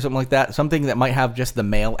Mac or something like that, something that might have just the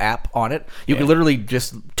Mail app on it, you can literally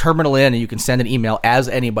just terminal in and you can send an email as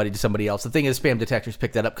anybody to somebody else. The thing is, spam detectors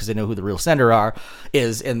pick that up because they know who the real sender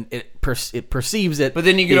is, and it perceives it. But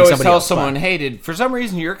then you can always tell someone, hey, did for some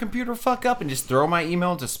reason your computer fuck up, and just throw my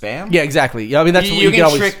email into spam? Yeah, exactly. Yeah, I mean, that's what you can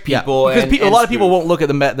always trick people. Because a lot of people won't look at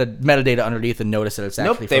the metadata underneath and notice that it's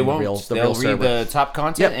actually from the real server. They'll read the top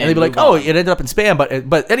content and they'll be like, oh, it ended up in spam.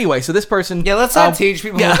 But anyway, so this person... Yeah, let's not teach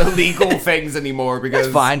people illegal things anymore, because...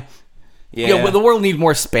 That's fine. Yeah, well, the world needs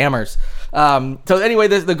more spammers. So anyway,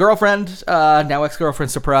 the girlfriend, now ex-girlfriend,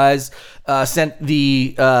 surprise, sent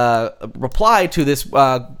the reply to this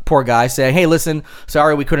poor guy saying, hey, listen,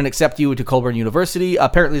 sorry we couldn't accept you to Colburn University.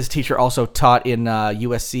 Apparently this teacher also taught in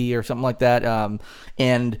USC or something like that.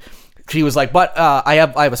 And she was like, but I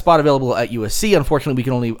have a spot available at USC. Unfortunately, we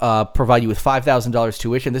can only provide you with $5,000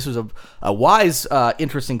 tuition. This was a wise,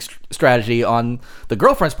 interesting strategy on the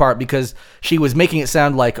girlfriend's part, because she was making it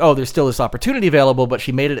sound like, oh, there's still this opportunity available, but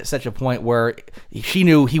she made it at such a point where she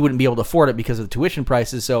knew he wouldn't be able to afford it because of the tuition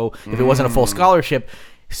prices. So if it wasn't a full scholarship,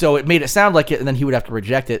 so it made it sound like it, and then he would have to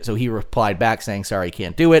reject it. So he replied back saying, sorry, you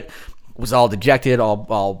can't do it. Was all dejected,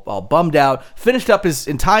 all bummed out. Finished up his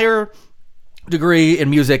entire degree in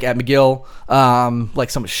music at McGill,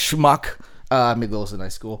 like some schmuck. McGill is a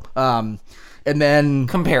nice school. And then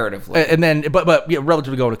comparatively, but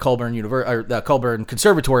relatively going to Colburn or the Colburn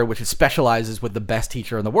Conservatory, which specializes with the best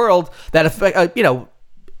teacher in the world. That affect,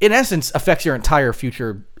 in essence, affects your entire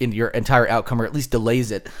future, in your entire outcome, or at least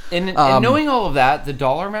delays it. And knowing all of that, the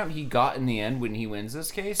dollar amount he got in the end when he wins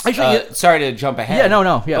this case. Actually, sorry to jump ahead. Yeah,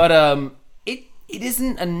 no. Yeah. But it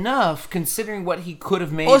isn't enough considering what he could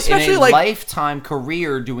have made in a lifetime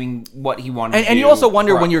career doing what he wanted to do. And you also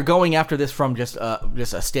wonder, when you're going after this from just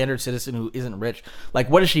a standard citizen who isn't rich, like,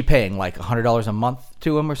 what is she paying? Like $100 a month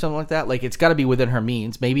to him or something like that? Like, it's got to be within her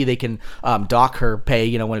means. Maybe they can dock her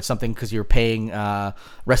pay, when it's something, because you're paying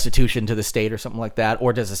restitution to the state or something like that.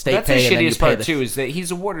 Or does the state pay? That's the shittiest part, too, is that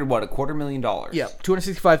he's awarded, $250,000? Yeah,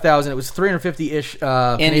 $265,000. It was $350-ish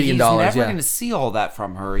Canadian dollars. And he's never going to see all that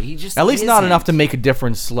from her. He just at least not enough to make a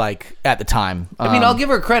difference, like, at the time. I mean, I'll give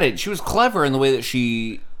her credit. She was clever in the way that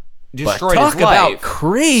she destroyed his life. About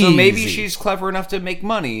crazy. So maybe she's clever enough to make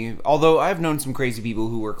money. Although I've known some crazy people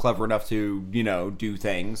who were clever enough to, do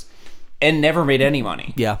things and never made any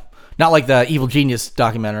money. Yeah. Not like the Evil Genius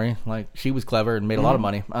documentary. Like, she was clever and made a lot of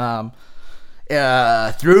money.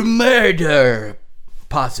 Through murder,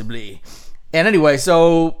 possibly. And anyway,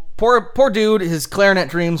 so... Poor dude, his clarinet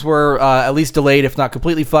dreams were at least delayed, if not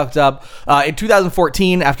completely fucked up. In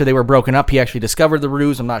 2014, after they were broken up, he actually discovered the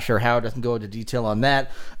ruse. I'm not sure how. It doesn't go into detail on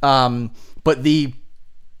that. But at the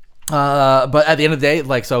end of the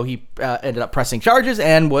day, so he ended up pressing charges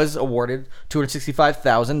and was awarded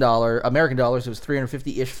 $265,000 American dollars. It was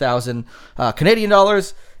 $350,000 Canadian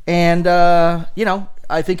dollars. And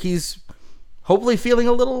I think he's hopefully feeling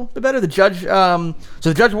a little bit better. The judge, so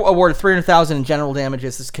the judge awarded $300,000 in general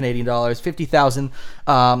damages. This is Canadian dollars, $50,000,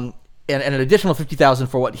 and an additional $50,000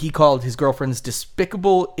 for what he called his girlfriend's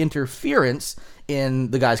despicable interference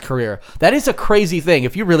in the guy's career. That is a crazy thing.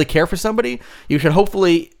 If you really care for somebody, you should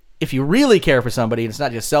hopefully, if you really care for somebody, and it's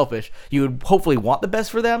not just selfish, you would hopefully want the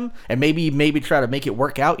best for them, and maybe try to make it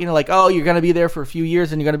work out. Like, oh, you're going to be there for a few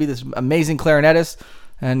years, and you're going to be this amazing clarinetist,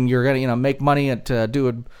 and you're going to make money at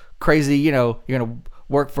doing crazy, you're going to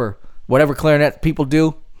work for whatever clarinet people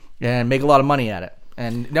do and make a lot of money at it.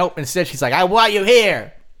 And nope, instead she's like, I want you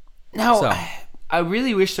here. Now, I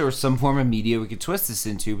really wish there was some form of media we could twist this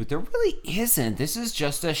into, but there really isn't. This is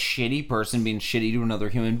just a shitty person being shitty to another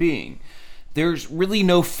human being. There's really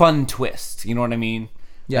no fun twist. You know what I mean?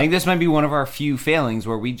 Yep. I think this might be one of our few failings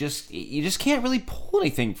where you just can't really pull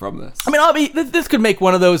anything from this. I mean, this could make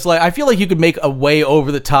one of those, like, I feel like you could make a way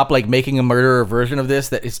over the top, like, making a murderer version of this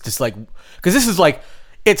that is just like, because this is like,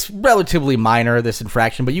 it's relatively minor, this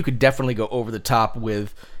infraction, but you could definitely go over the top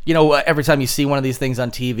with, every time you see one of these things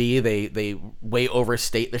on TV, they way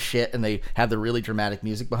overstate the shit and they have the really dramatic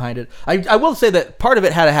music behind it. I will say that part of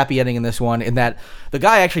it had a happy ending in this one, in that the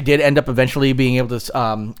guy actually did end up eventually being able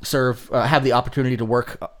to have the opportunity to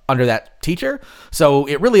work under that teacher. So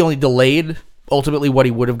it really only delayed ultimately what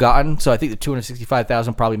he would have gotten. So I think the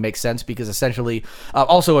 $265,000 probably makes sense because essentially,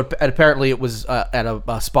 also apparently it was at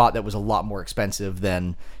a spot that was a lot more expensive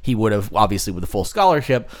than he would have, obviously, with a full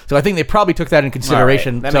scholarship. So I think they probably took that in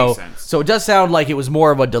consideration. Right. That makes sense. So it does sound like it was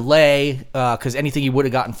more of a delay because anything he would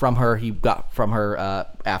have gotten from her, he got from her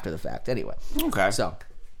after the fact. Anyway. Okay. So,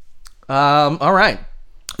 all right.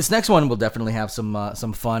 This next one will definitely have some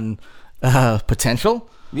fun potential.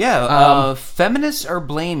 Yeah, feminists are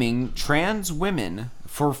blaming trans women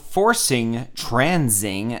for forcing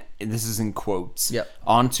transing, this is in quotes,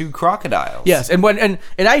 onto crocodiles. Yes, and I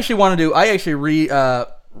actually want to do, I actually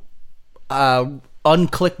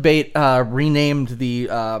unclickbait, renamed the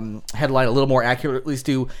headline a little more accurately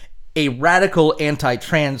to a radical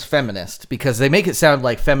anti-trans feminist, because they make it sound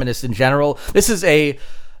like feminists in general. This is an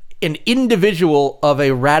individual of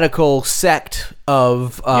a radical sect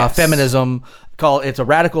of feminism. It's a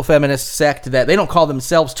radical feminist sect that they don't call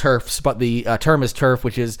themselves TERFs, but the term is TERF,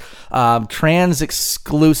 which is trans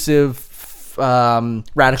exclusive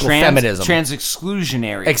radical feminism. Trans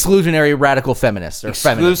exclusionary. Exclusionary radical feminists. Or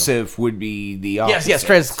exclusive feminism. would be the opposite. Yes,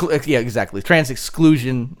 exactly. Trans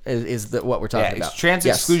exclusion is what we're talking about. Trans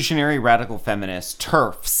exclusionary radical feminists,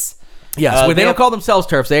 TERFs. Yes, when they don't call themselves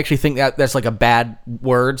TERFs, they actually think that that's like a bad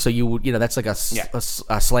word. So that's like a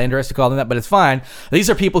slanderous to call them that, but it's fine. These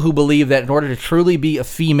are people who believe that in order to truly be a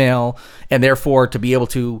female and therefore to be able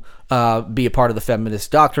to be a part of the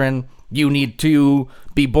feminist doctrine, you need to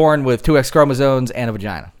be born with 2X chromosomes and a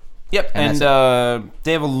vagina. Yep, and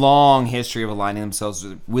they have a long history of aligning themselves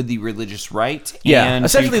with the religious right, and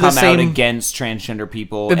essentially to come out against transgender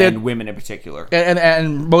people and women in particular.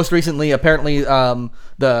 And most recently, apparently, the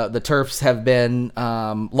TERFs have been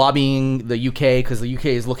lobbying the UK, because the UK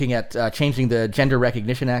is looking at changing the Gender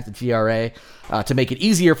Recognition Act, the GRA, to make it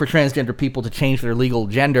easier for transgender people to change their legal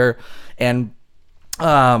gender, and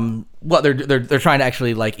they're trying to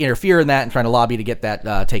actually like interfere in that and trying to lobby to get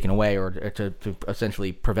that taken away, or to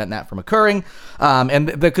essentially prevent that from occurring.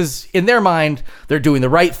 And because in their mind they're doing the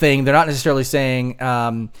right thing, they're not necessarily saying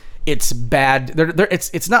it's bad.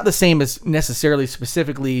 It's not the same as necessarily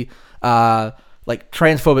specifically like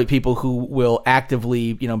transphobic people who will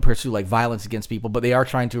actively pursue like violence against people, but they are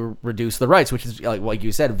trying to reduce the rights, which is like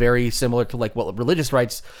you said, very similar to like what religious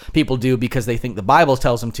rights people do, because they think the Bible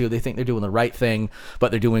tells them to. They think they're doing the right thing, but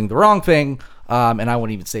they're doing the wrong thing. And I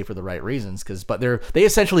wouldn't even say for the right reasons, but they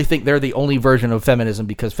essentially think they're the only version of feminism,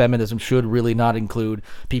 because feminism should really not include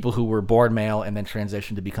people who were born male and then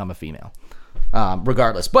transitioned to become a female,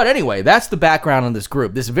 regardless. But anyway, that's the background on this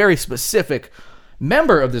group. This very specific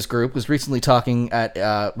member of this group was recently talking at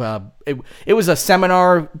it was a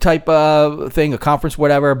seminar type thing, a conference,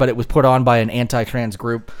 whatever, but it was put on by an anti-trans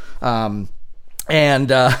group, so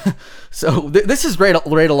this is right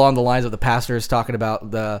along the lines of the pastors talking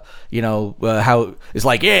about the how it's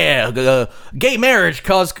like gay marriage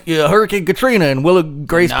caused Hurricane Katrina, and Will of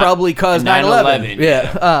Grace probably caused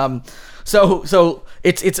 9/11. So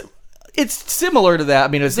it's similar to that. I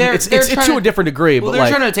mean, it's to a different degree. Well, but they're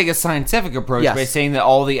trying to take a scientific approach by saying that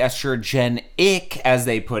all the estrogenic, as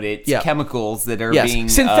they put it, chemicals that are being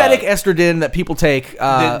synthetic estrogen that people take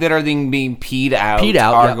that are being peed out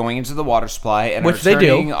are going into the water supply, and which are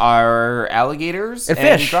turning they do. Our alligators and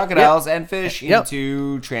fish, crocodiles and fish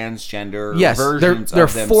into transgender versions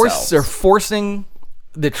of themselves. They're forcing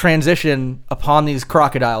the transition upon these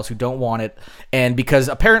crocodiles who don't want it, and because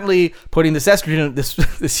apparently putting this estrogen,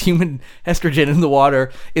 this human estrogen in the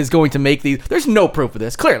water is going to make these. There's no proof of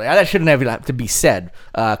this. Clearly, that shouldn't have to be said.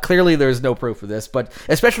 Clearly, there's no proof of this, but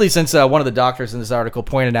especially since one of the doctors in this article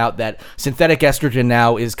pointed out that synthetic estrogen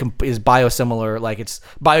now is biosimilar, like it's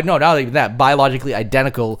not even that, biologically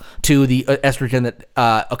identical to the estrogen that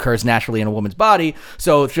occurs naturally in a woman's body.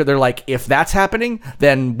 So they're like, if that's happening,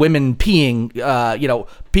 then women peeing,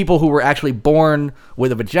 people who were actually born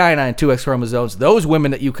with a vagina and 2X chromosomes, those women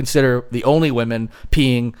that you consider the only women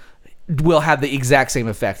peeing will have the exact same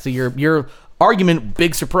effect. So your argument,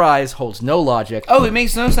 big surprise, holds no logic. Oh, it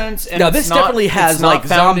makes no sense. And now, this definitely has like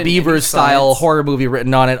Zombievers style horror movie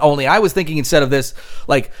written on it. Only I was thinking instead of this,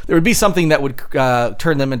 like there would be something that would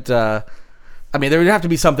turn them into. I mean, there would have to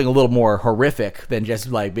be something a little more horrific than just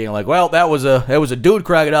like being like, well, that was a dude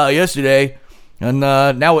crocodile yesterday, and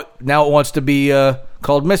now it wants to be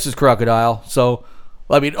called Mrs. Crocodile. So,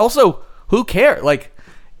 I mean, also, who cares? Like,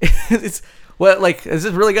 is this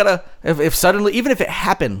really gonna? If suddenly, even if it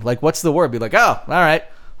happened, like, what's the word? Be like, oh, all right,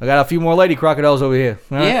 I got a few more lady crocodiles over here.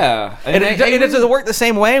 All right. Yeah, and does it work the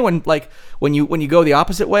same way when you go the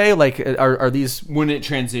opposite way? Like, are these when it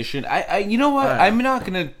transitioned? You know what? I'm not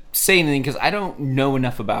gonna say anything because I don't know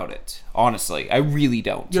enough about it. Honestly, I really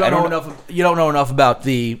don't. You don't know enough about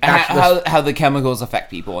the how the chemicals affect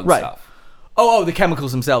people and stuff. Oh, the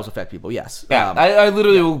chemicals themselves affect people. Yes. Yeah, I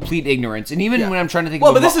literally will plead ignorance, and even when I'm trying to think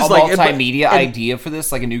of a multimedia idea for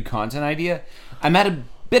this, like a new content idea, I'm at a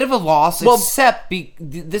bit of a loss. Except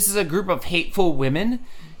this is a group of hateful women.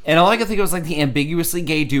 And all I could think of was like the ambiguously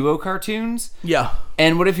gay duo cartoons. Yeah.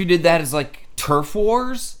 And what if you did that as like turf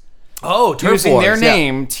wars? Oh, turf using wars. Their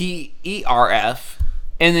name, TERF,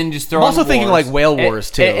 and then just throw. I'm also thinking like whale wars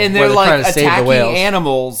too. And they're like attacking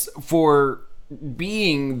animals for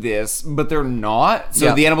being this, but they're not.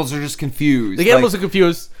 So the animals are just confused. The animals are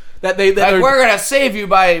confused. That we're gonna save you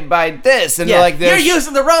by this, and they're like this. You're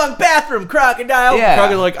using the wrong bathroom, crocodile. Yeah.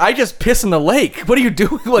 Crocodile, like, I just piss in the lake. What are you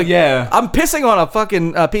doing? Like, I'm pissing on a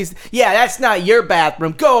fucking piece. Yeah, that's not your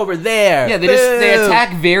bathroom. Go over there. Yeah, they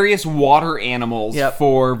attack various water animals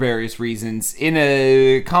for various reasons in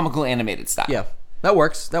a comical animated style. Yeah, that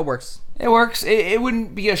works. It works. It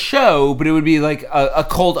wouldn't be a show, but it would be like a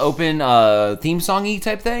cold open theme song-y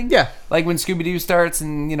type thing. Yeah. Like when Scooby-Doo starts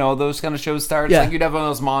and, those kind of shows start. Yeah. Like you'd have one of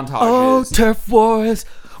those montages. Oh, turf wars.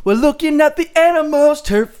 We're looking at the animals,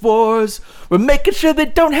 turf wars. We're making sure they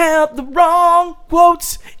don't have the wrong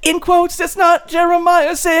quotes. In quotes, that's not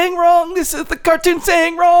Jeremiah saying wrong. This is the cartoon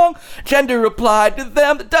saying wrong. Gender applied to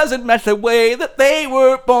them. That doesn't match the way that they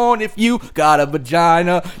were born. If you got a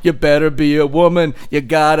vagina, you better be a woman. You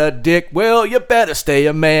got a dick, well, you better stay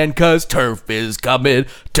a man. Cause turf is coming.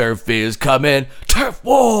 Turf is coming. Turf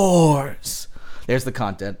wars. There's the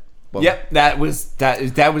content. Well, yep, that was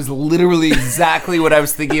literally exactly what I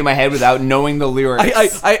was thinking in my head without knowing the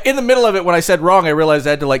lyrics. I in the middle of it when I said wrong, I realized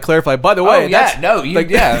I had to clarify. By the way, you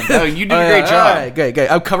did a great job. Great.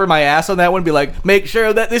 I'll cover my ass on that one. Be like, make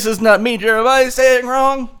sure that this is not me, Jeremiah, saying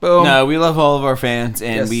wrong. Boom. No, we love all of our fans,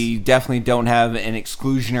 and we definitely don't have an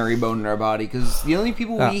exclusionary bone in our body because the only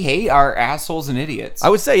people we hate are assholes and idiots. I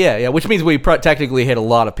would say, yeah, which means we technically hate a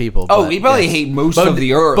lot of people. We probably hate most of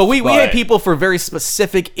the earth. But we hate people for very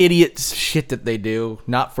specific idiot shit that they do,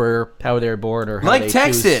 not for how they're born or how like they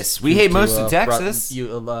Texas. We hate most of Texas.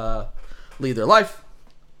 Lead their life.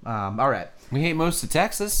 All right. We hate most of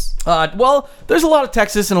Texas. Well, there's a lot of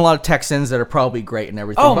Texas and a lot of Texans that are probably great and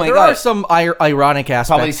everything. Oh, but my there God. are some ironic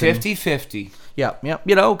aspects. Probably 50-50. Yeah,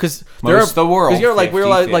 because most of the world. Because we're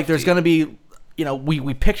like, there's going to be,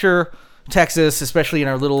 we picture Texas, especially in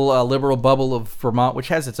our little liberal bubble of Vermont, which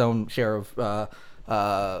has its own share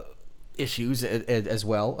of issues as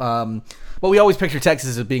well. But we always picture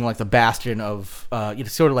Texas as being like the bastion of,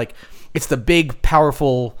 sort of like it's the big,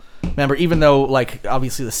 powerful. Remember, even though like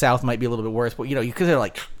obviously the South might be a little bit worse, but you consider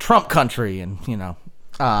like Trump country, and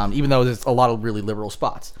even though there's a lot of really liberal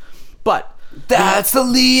spots, but that's the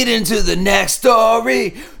lead into the next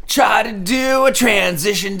story. Try to do a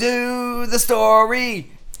transition to the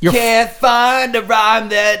story. Can't find a rhyme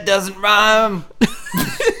that doesn't rhyme.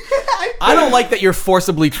 I don't like that you're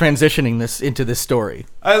forcibly transitioning this into this story.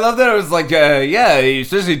 I love that it was like,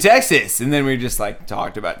 especially Texas. And then we just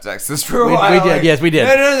talked about Texas for a while. We did, yes, we did.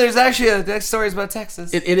 No, there's actually the next story is about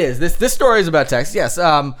Texas. It is. This story is about Texas, yes.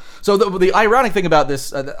 So the ironic thing about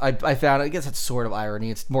this, I found, I guess it's sort of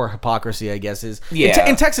irony, it's more hypocrisy, I guess, is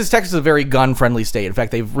in Texas is a very gun-friendly state. In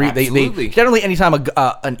fact, they generally, anytime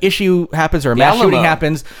an issue happens or a mass shooting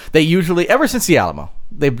happens, they usually, ever since the Alamo,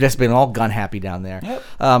 they've just been all gun happy down there. Yep.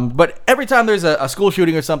 But every time there's a school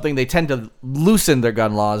shooting or something, they tend to loosen their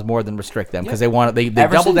gun laws more than restrict them because they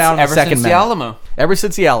double down on the Second Amendment. Ever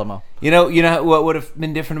since the Alamo. You know what would have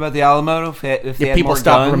been different about the Alamo if they had people more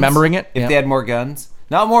stopped guns, remembering it? If they had more guns,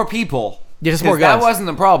 not more people. Yeah, just more guns. That wasn't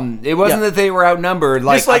the problem. It wasn't that they were outnumbered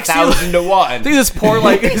like 1,000 to 1. See this poor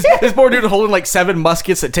this poor dude holding 7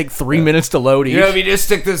 muskets that take 3 minutes to load each. If you just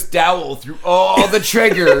stick this dowel through all the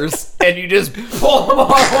triggers and you just pull them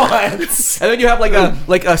all at once, and then you have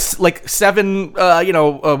like 7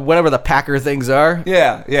 whatever the Packer things are.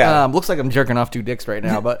 Yeah. Looks like I'm jerking off 2 dicks right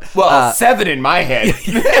now, but 7 in my head.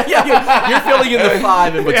 You're filling in the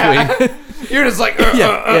 5 in between. Yeah. You're just like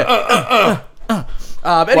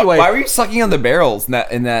anyway, why were you sucking on the barrels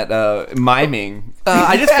in that miming?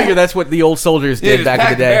 I just figured that's what the old soldiers did back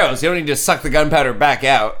in the day. Barrels. You don't need to suck the gunpowder back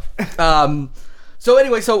out. So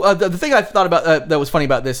anyway, the thing I thought about that was funny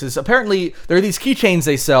about this is apparently there are these keychains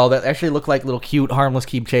they sell that actually look like little cute, harmless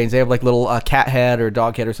keychains. They have like little cat head or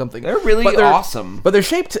dog head or something. They're really awesome. But they're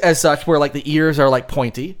shaped as such where like the ears are like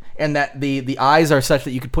pointy and that the eyes are such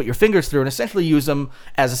that you could put your fingers through and essentially use them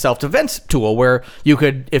as a self-defense tool where you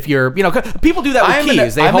could, if you're, people do that with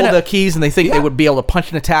keys. They hold the keys and they think they would be able to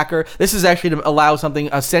punch an attacker. This is actually to allow something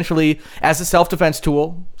essentially as a self-defense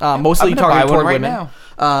tool, mostly targeted toward women.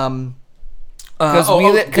 Now.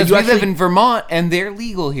 Because we live in Vermont and they're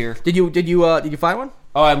legal here. Did you find one?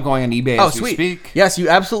 Oh, I'm going on eBay as we speak. Yes, you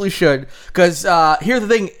absolutely should. Because here's the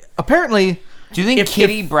thing. Apparently, do you think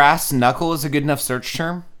kitty brass knuckle is a good enough search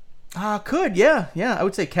term? Could, yeah. I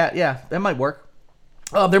would say cat. Yeah, that might work.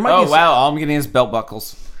 There might. Oh wow! All I'm getting is belt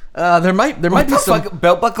buckles. There might be some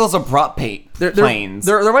belt buckles are prop planes.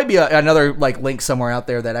 There might be another link somewhere out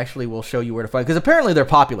there that actually will show you where to find, because apparently they're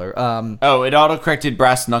popular. It autocorrected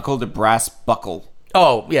brass knuckle to brass buckle.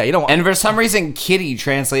 Oh yeah, you don't want. And for some reason, kitty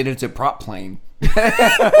translated to prop plane.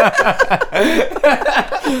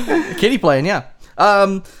 Kitty plane, yeah.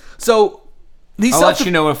 So. I'll let you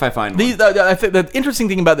know if I find one. I think the interesting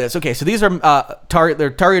thing about this, okay, so these are they're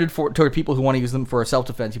targeted toward people who want to use them for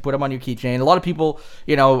self-defense. You put them on your keychain. A lot of people,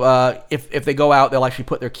 if they go out, they'll actually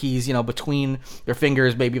put their keys, between their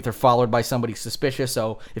fingers, maybe if they're followed by somebody suspicious.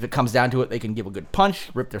 So if it comes down to it, they can give a good punch,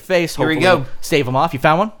 rip their face, Here we go. Stave them off. You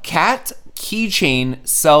found one? Cat keychain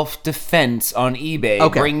self-defense on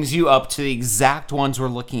eBay brings you up to the exact ones we're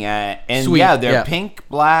looking at. And Sweet. They're pink,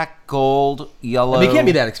 black, gold, yellow. They can't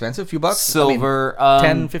be that expensive. A few bucks. Silver.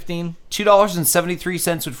 10, 15?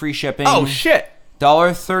 $2.73 with free shipping. Oh, shit.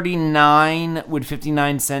 $1.39 with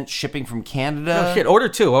 59 cents shipping from Canada. Oh, shit. Order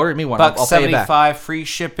two. Order me one. I'll pay you back. $1.75 free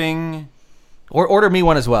shipping. Or order me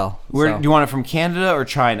one as well. Do you want it from Canada or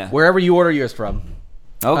China? Wherever you order yours from.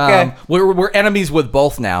 Okay. We're enemies with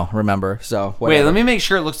both now, remember? So whatever. Wait, let me make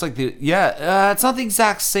sure it looks like it's not the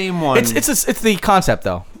exact same one. It's the concept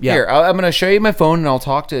though. Yeah. Here, I'm gonna show you my phone and I'll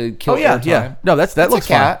talk to Kill. Oh yeah. No, that looks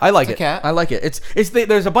fun. I like it. I like it.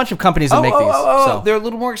 There's a bunch of companies that make these. So. They're a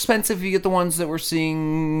little more expensive if you get the ones that we're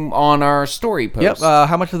seeing on our story post. Yep.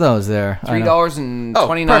 How much are those there?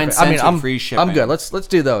 $3.29 free shipping. I'm good. Let's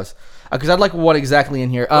do those. Because I'd like what exactly in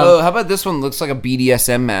here. How about this one? Looks like a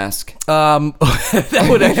BDSM mask. That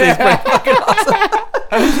would actually be pretty fucking awesome.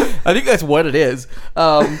 I think that's what it is.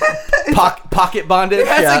 Pocket bondage.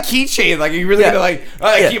 That's a keychain. Like you really gonna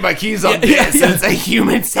I keep my keys on this. It's a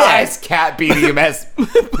human-sized cat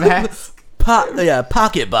BDSM mask.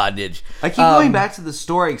 Pocket bondage. I keep going back to the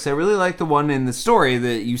story because I really like the one in the story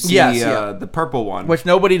that you see, the purple one, which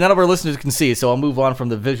none of our listeners can see. So I'll move on from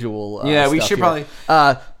the visual. We should here. probably.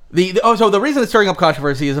 So the reason it's stirring up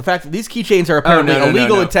controversy is the fact that these keychains are apparently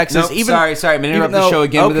illegal in Texas. Nope, sorry, I'm gonna interrupt the show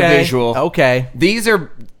again with a visual. Okay, these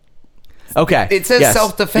are. Okay, it says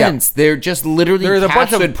self-defense. Yeah. They're just literally there's cats a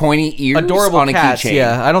bunch of with pointy ears adorable on a cats. keychain.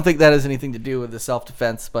 Yeah, I don't think that has anything to do with the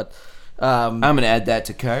self-defense, but I'm gonna add that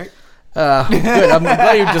to cart. Good. I'm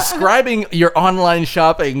glad you're describing your online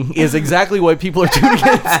shopping is exactly what people are tuning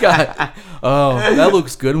in, Scott. Oh, that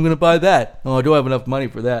looks good. I'm gonna buy that. Oh, I don't have enough money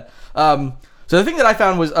for that. So the thing that I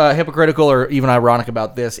found was hypocritical or even ironic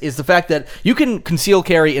about this is the fact that you can conceal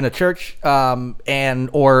carry in a church or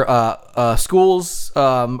schools,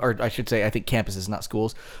 or I should say, I think campuses, not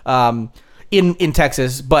schools, in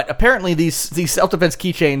Texas. But apparently these self-defense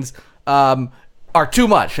keychains are too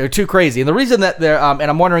much. They're too crazy. And the reason that they're, and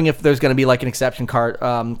I'm wondering if there's going to be like an exception carved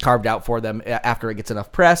out for them after it gets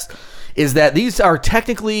enough press, is that these are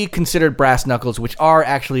technically considered brass knuckles, which are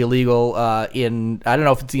actually illegal in, I don't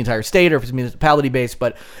know if it's the entire state or if it's municipality based,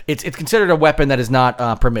 but it's considered a weapon that is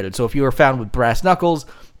not permitted. So if you are found with brass knuckles,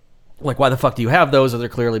 like, why the fuck do you have those? Or they're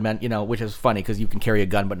clearly meant, which is funny because you can carry a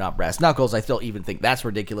gun but not brass knuckles. I still even think that's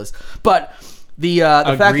ridiculous. But the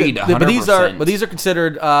fact that these are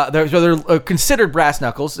considered they're considered brass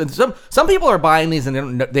knuckles, and some people are buying these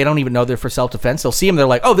and they don't even know they're for self-defense. They'll see them, they're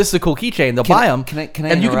like, oh, this is a cool keychain. They'll buy them,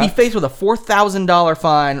 and you can be faced with a $4,000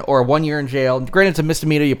 fine or 1 year in jail. Granted, it's a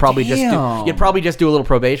misdemeanor. You'd probably just do a little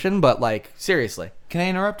probation, but like, seriously. Can I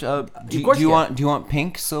interrupt? Do you want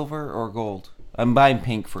pink, silver, or gold? I'm buying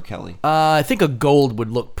pink for Kelly. I think a gold would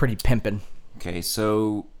look pretty pimpin'. Okay,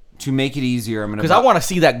 so to make it easier, I'm gonna because I want to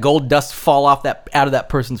see that gold dust fall off out of that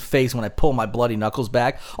person's face when I pull my bloody knuckles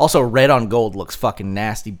back. Also, red on gold looks fucking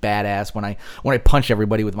nasty, badass when I punch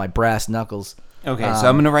everybody with my brass knuckles. Okay, so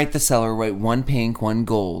I'm gonna write the seller. Write one pink, one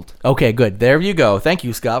gold. Okay, good. There you go. Thank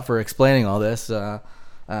you, Scott, for explaining all this.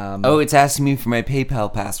 It's asking me for my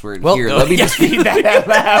PayPal password. Here, let me just read that out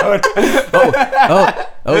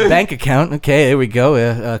loud. Bank account. Okay, there we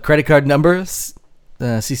go. Credit card number,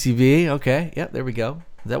 CCV. Okay, yeah, there we go.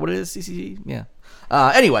 Is that what it is, CCV? Yeah.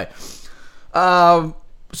 Anyway,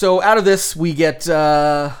 so out of this, we get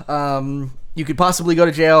you could possibly go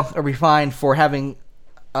to jail or be fined for having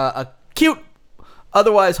a cute,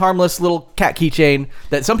 otherwise harmless little cat keychain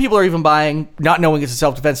that some people are even buying, not knowing it's a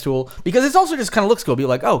self-defense tool, because it's also just kind of looks cool. Be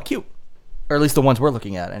like, oh, cute. Or at least the ones we're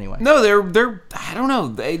looking at, anyway. No, they're. I don't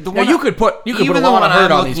know. You could put a lot of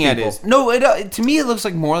hurt on these people. To me, it looks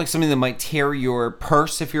like more like something that might tear your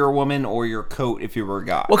purse if you're a woman, or your coat if you were a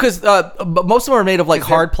guy. Well, because most of them are made of like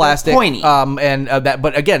hard plastic, pointy.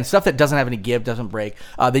 But again, stuff that doesn't have any give, doesn't break.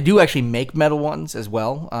 They do actually make metal ones as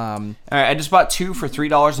well. All right, I just bought 2 for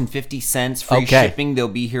 $3.50 free shipping. They'll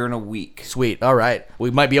be here in a week. Sweet. All right,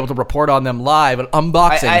 we might be able to report on them live at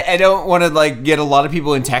unboxing. I don't want to get a lot of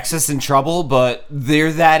people in Texas in trouble, but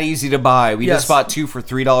they're that easy to buy. We just bought 2 for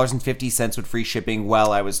 $3.50 with free shipping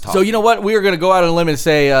while I was talking. So you know what? We are going to go out on a limb and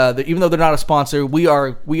say that even though they're not a sponsor, we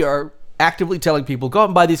are actively telling people, go out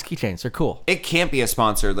and buy these keychains. They're cool. It can't be a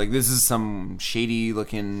sponsor. This is some shady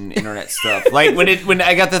looking internet stuff. When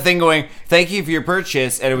I got the thing going, thank you for your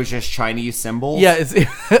purchase, and it was just Chinese symbols. Yeah,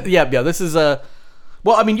 this is a...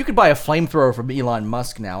 Well, I mean, you could buy a flamethrower from Elon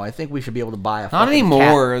Musk now. I think we should be able to buy a. Not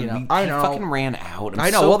anymore. Cat, I know. Fucking ran out. I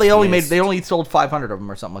know. Well, they only sold 500 of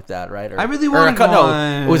them or something like that, right? I really wanted one.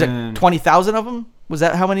 No, was it 20,000 of them? Was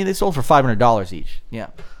that how many they sold for $500 each? Yeah.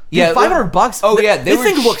 Yeah, $500. Oh yeah, this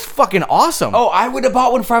thing looks fucking awesome. Oh, I would have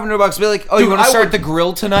bought one for $500. Be like, you want to start the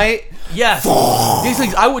grill tonight? Yes. These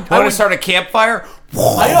things, I would start a campfire.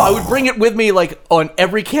 I know. I would bring it with me on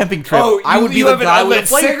every camping trip. Oh, I would be the guy with a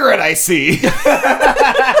cigarette. I see.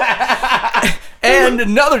 And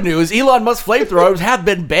in other news, Elon Musk flamethrowers have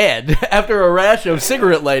been banned after a rash of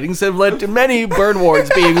cigarette lightings have led to many burn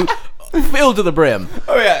warrants being filled to the brim.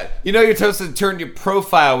 Oh yeah, you're supposed to turn your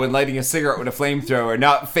profile when lighting a cigarette with a flamethrower,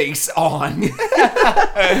 not face on.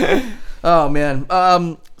 Oh man.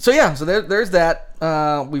 So there's that.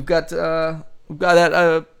 We've got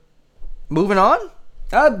that. Moving on.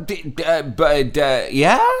 Yeah.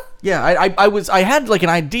 Yeah, I had an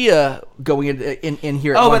idea going in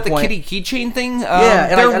here. Oh, about the kitty keychain thing.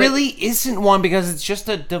 Yeah, and really isn't one because it's just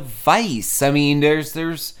a device. I mean, there's.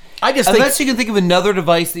 I just unless you can think of another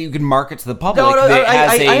device that you can market to the public. No,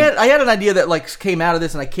 I had an idea that came out of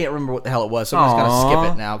this, and I can't remember what the hell it was, so I'm just gonna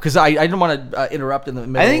skip it now because I didn't want to interrupt in the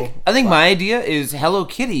middle. I think my idea is Hello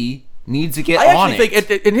Kitty needs to get on it. I actually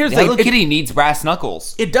think, and here's the thing, Hello Kitty needs brass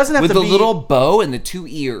knuckles. It doesn't have with to be with the little bow and the 2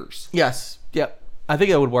 ears. Yes, yep. I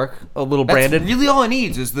think that would work. A little branded. Really, all it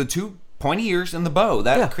needs is the 2 pointy ears and the bow.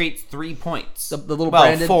 That creates 3 points. The little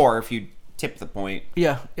branded. 4 if you tip the point.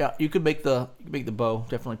 Yeah. You could make the bow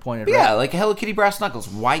definitely pointed. Yeah, right? like a Hello Kitty brass knuckles.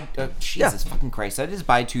 Why? Jesus fucking Christ! I just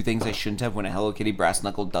buy 2 things I shouldn't have when a Hello Kitty brass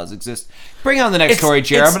knuckle does exist. Bring on the next story,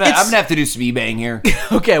 Jer. I'm gonna have to do some eBaying here.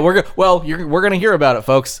 Okay, we're gonna hear about it,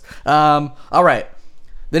 folks. All right.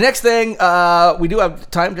 The next thing, we do have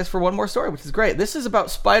time just for one more story, which is great. This is about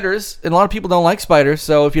spiders, and a lot of people don't like spiders,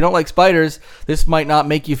 so if you don't like spiders, this might not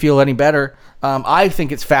make you feel any better. I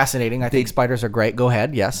think it's fascinating. I think spiders are great. Go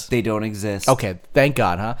ahead, yes. They don't exist. Okay, thank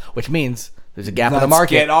God, huh? Which means there's a gap in the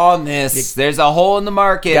market. Let's get on this. There's a hole in the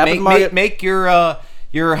market. Make your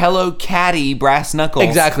Hello Catty brass knuckles.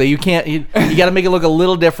 Exactly. You can't. You got to make it look a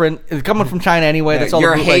little different. It's coming from China anyway. That's all.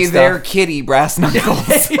 Your the Hey stuff. There Kitty brass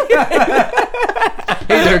knuckles.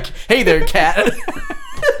 Hey there, cat.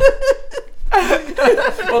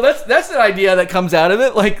 Well, that's the idea that comes out of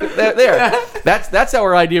it. Like there. That's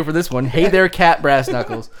our idea for this one. Hey there, cat brass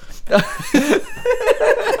knuckles.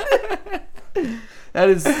 That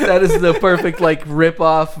is the perfect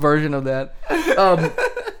rip-off version of that.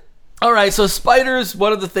 All right, so spiders,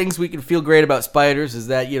 one of the things we can feel great about spiders is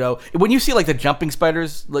that, when you see the jumping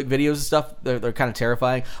spiders, videos and stuff, they're kind of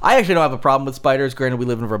terrifying. I actually don't have a problem with spiders. Granted, we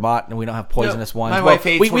live in Vermont and we don't have poisonous ones. My wife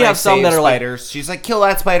hates we have some that are spiders. She's like, kill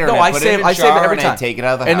that spider. No, I save it every time. Take it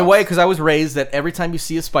out of the house. In the way, because I was raised that every time you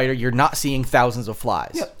see a spider, you're not seeing thousands of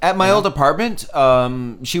flies. Yeah. At my old apartment,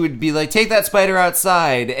 she would be like, take that spider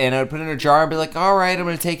outside. And I would put it in a jar and be like, all right, I'm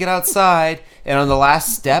going to take it outside. And on the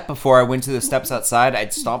last step, before I went to the steps outside,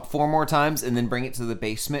 I'd stomp 4 more times and then bring it to the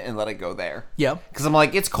basement and let it go there. Yeah. Because I'm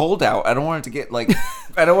like, it's cold out. I don't want it to get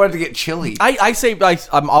I don't want it to get chilly.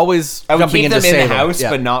 I'm always I would jumping keep in them to in save the house,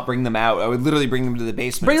 them. but not bring them out. I would literally bring them to the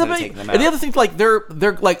basement instead of taking them out. And the other thing, they're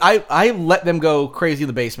I let them go crazy in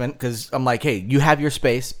the basement because I'm like, hey, you have your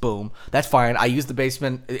space, boom, that's fine. I use the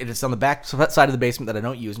basement. It's on the back side of the basement that I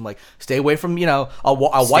don't use. I'm like, stay away from I'll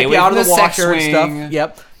wipe you out of the washer and stuff.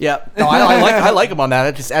 Yep. No, I like them on that.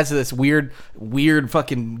 It just adds to this weird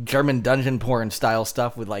fucking German dungeon porn style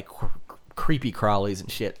stuff with creepy crawlies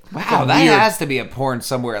and shit. Wow, that has to be a porn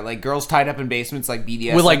somewhere. Girls tied up in basements like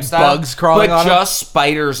BDSM with style, bugs crawling on them. But just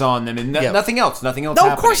spiders on them and nothing else. Nothing else. No,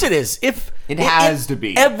 happening. of course it is. It has to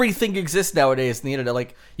be. Everything exists nowadays in the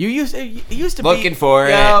internet. You used to looking for it.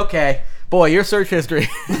 Yeah, okay. Boy, your search history.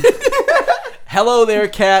 Hello there,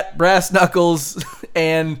 cat, brass knuckles,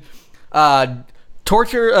 and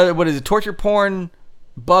torture. What is it? Torture porn.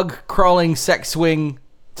 bug crawling sex swing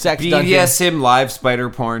sex dungeon. BDSM live spider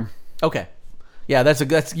porn. Okay. Yeah,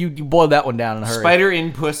 that's you boiled that one down in a hurry. Spider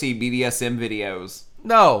in pussy BDSM videos.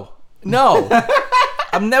 No. No.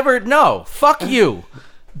 Fuck you.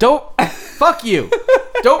 Fuck you.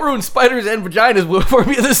 Don't ruin spiders and vaginas for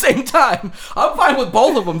me at the same time. I'm fine with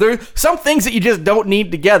both of them. There's some things that you just don't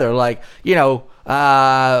need together. Like,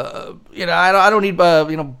 I don't need,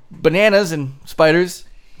 bananas and spiders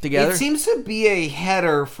together. It seems to be a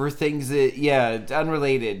header for things that,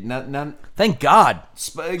 unrelated. None. Thank God.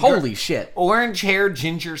 Holy shit. Orange hair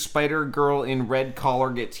ginger spider girl in red collar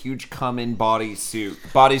gets huge cum in bodysuit.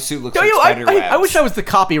 Bodysuit looks like spider webs. I wish I was the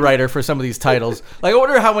copywriter for some of these titles. Like, I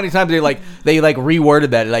wonder how many times they reworded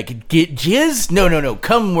that. Like, get jizz? No.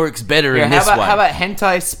 Cum works better in this one. How about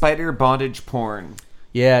hentai spider bondage porn?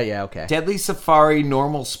 Yeah, okay. Deadly safari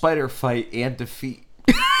normal spider fight and defeat.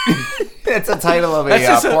 That's a title of a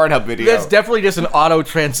Pornhub video. That's definitely just an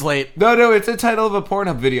auto-translate. No, it's a title of a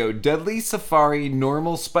Pornhub video. Deadly safari,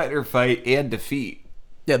 normal spider fight, and defeat.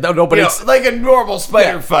 Yeah, no, but it's like a normal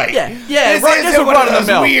spider fight. Yeah. This isn't one of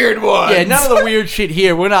those weird ones. Yeah, none of the weird shit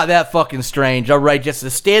here. We're not that fucking strange. All right, just a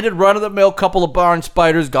standard run-of-the-mill couple of barn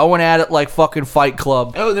spiders going at it like fucking Fight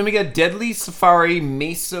Club. Oh, then we got Deadly Safari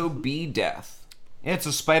Meso Bee Death. Yeah, it's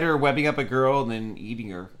a spider webbing up a girl and then eating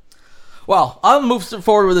her. Well, I'll move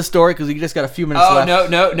forward with the story because we just got a few minutes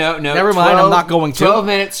left. No. Never mind, I'm not going to. 12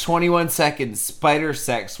 minutes, 21 seconds. Spider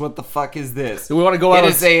sex. What the fuck is this? Do we want to go out?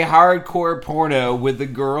 It is a hardcore porno with the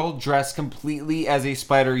girl dressed completely as a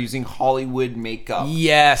spider using Hollywood makeup.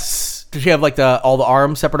 Yes. Does she have like all the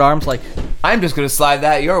arms, separate arms? Like, I'm just going to slide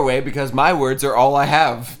that your way because my words are all I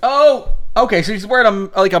have. Oh, okay. So she's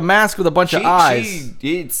wearing a mask with a bunch of eyes.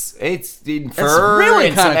 It's in fur.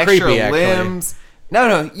 Really kind of creepy, limbs.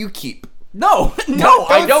 Actually. No, you keep. No,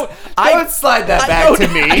 I don't. Don't slide that back to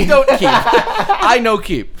me. I don't keep. I no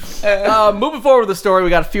keep. Moving forward with the story, we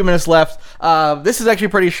got a few minutes left. This is actually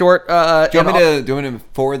pretty short. Do you want me to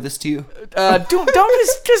forward this to you?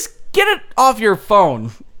 Don't just get it off your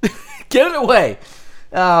phone. Get it away.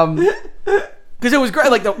 Because it was great.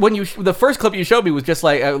 Like the first clip you showed me was just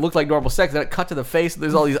like it looked like normal sex. Then it cut to the face. And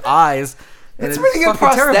there's all these eyes. It's really good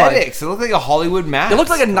prosthetics. Terrifying. It looked like a Hollywood mask. It looked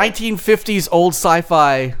like a 1950s old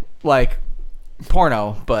sci-fi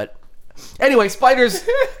porno, but anyway, spiders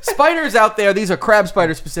out there. These are crab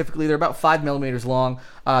spiders specifically. They're about 5 millimeters long.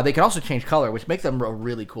 They can also change color, which makes them a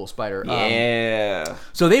really cool spider. Yeah.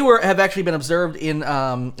 So they have actually been observed in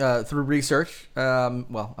through research.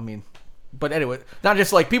 But anyway, not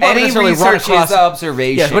just like people haven't necessarily run across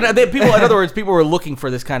observation. Yeah, but in other words, people were looking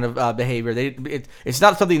for this kind of behavior. It's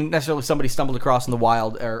not something necessarily somebody stumbled across in the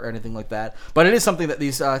wild or anything like that. But it is something that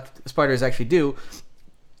these spiders actually do.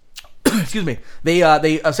 Excuse me. They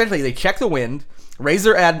essentially check the wind, raise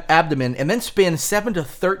their abdomen, and then spin 7 to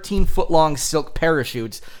 13 foot long silk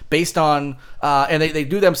parachutes based on, and they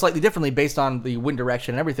do them slightly differently based on the wind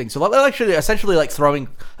direction and everything. So they'll actually essentially like throwing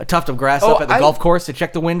a tuft of grass up at the golf course to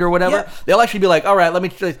check the wind or whatever. Yeah. They'll actually be like, all right,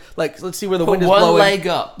 let's see where the wind is blowing. One leg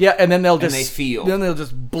up. Yeah, and then they'll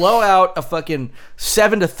just blow out a fucking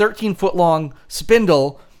 7 to 13 foot long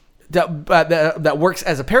spindle that works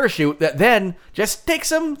as a parachute that then just takes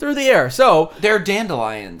them through the air. So they're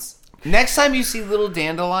dandelions. Next time you see little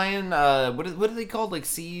dandelion, what are they called? Like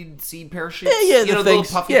seed parachutes? Yeah, the little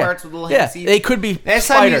puffy parts with little heavy seeds? They could be Next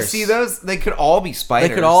spiders. time you see those, they could all be spiders.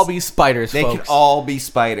 They could all be spiders, They folks. could all be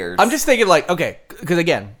spiders. I'm just thinking okay, because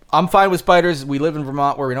again, I'm fine with spiders. We live in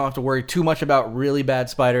Vermont where we don't have to worry too much about really bad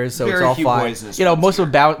spiders, so it's all fine. Most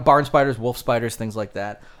of them barn spiders, wolf spiders, things like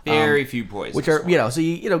that. Very few poisonous. Which are, so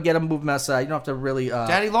you get them, move them outside. You don't have to really...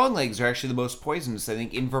 Daddy longlegs are actually the most poisonous, I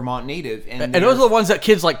think, in Vermont native. And those are the ones that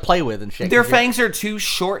kids play with and shit. Their fangs are too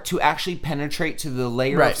short to actually penetrate to the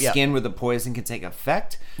layer of skin where the poison can take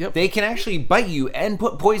effect. Yep. They can actually bite you and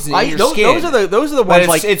put poison in your skin. Those are the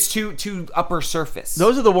ones it's too upper surface.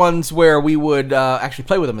 Those are the ones where we would actually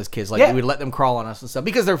play with them as kids. We would let them crawl on us and stuff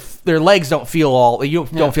because their legs don't feel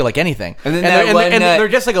don't feel like anything. And they're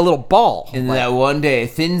just like a little ball. And that one day,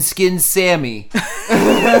 thin-skinned Sammy.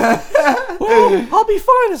 I'll be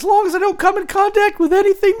fine as long as I don't come in contact with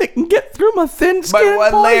anything that can get through my thin skin.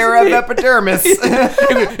 My one layer of epidermis. You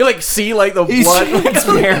see the blood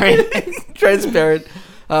transparent.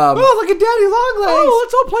 Look at Daddy Longlegs. Oh,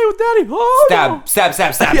 let's all play with Daddy.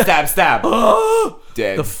 Oh, Stab.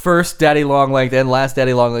 Dead. The first Daddy Longlegs and last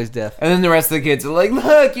Daddy Longlegs death. And then the rest of the kids are like,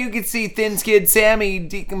 look, you can see thin-skinned Sammy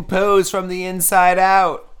decompose from the inside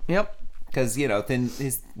out. Yep. Because,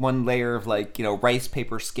 his one layer of, rice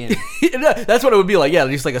paper skin. That's what it would be like. Yeah,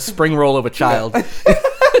 just like a spring roll of a child.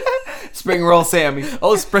 Spring roll Sammy.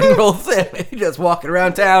 Oh, spring roll Sammy. Just walking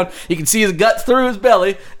around town. You can see his guts through his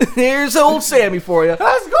belly. Here's old Sammy for you.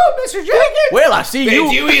 How's it going, Mr. Jenkins? Well, I see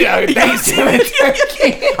you. You eat a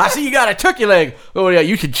I see you got a turkey leg. Oh, yeah,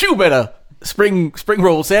 you should chew better. Spring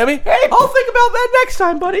roll Sammy. Hey, I'll think about that next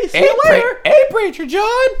time, buddy. See you later. Hey, Preacher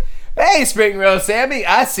John. Hey, Spring Roll Sammy,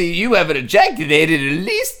 I see you haven't ejaculated in at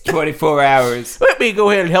least 24 hours. Let me go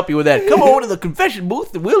ahead and help you with that. Come over to the confession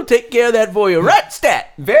booth and we'll take care of that for you. Right,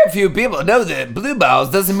 stat. Very few people know that blue balls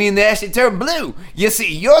doesn't mean they actually turn blue. You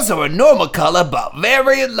see, yours are a normal color, but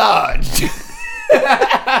very enlarged.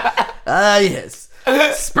 Yes.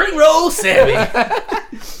 Spring roll Sammy.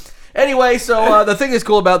 Anyway, so the thing that's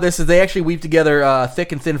cool about this is they actually weave together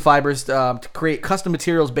thick and thin fibers to create custom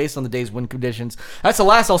materials based on the day's wind conditions. That's the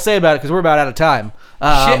last I'll say about it because we're about out of time.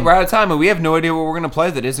 Shit, we're out of time, and we have no idea what we're going to play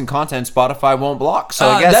that isn't content Spotify won't block. So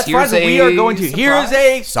I guess that's here's fine, we are going to. surprise. Here's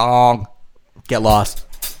a song. Get lost.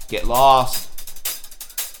 Get lost.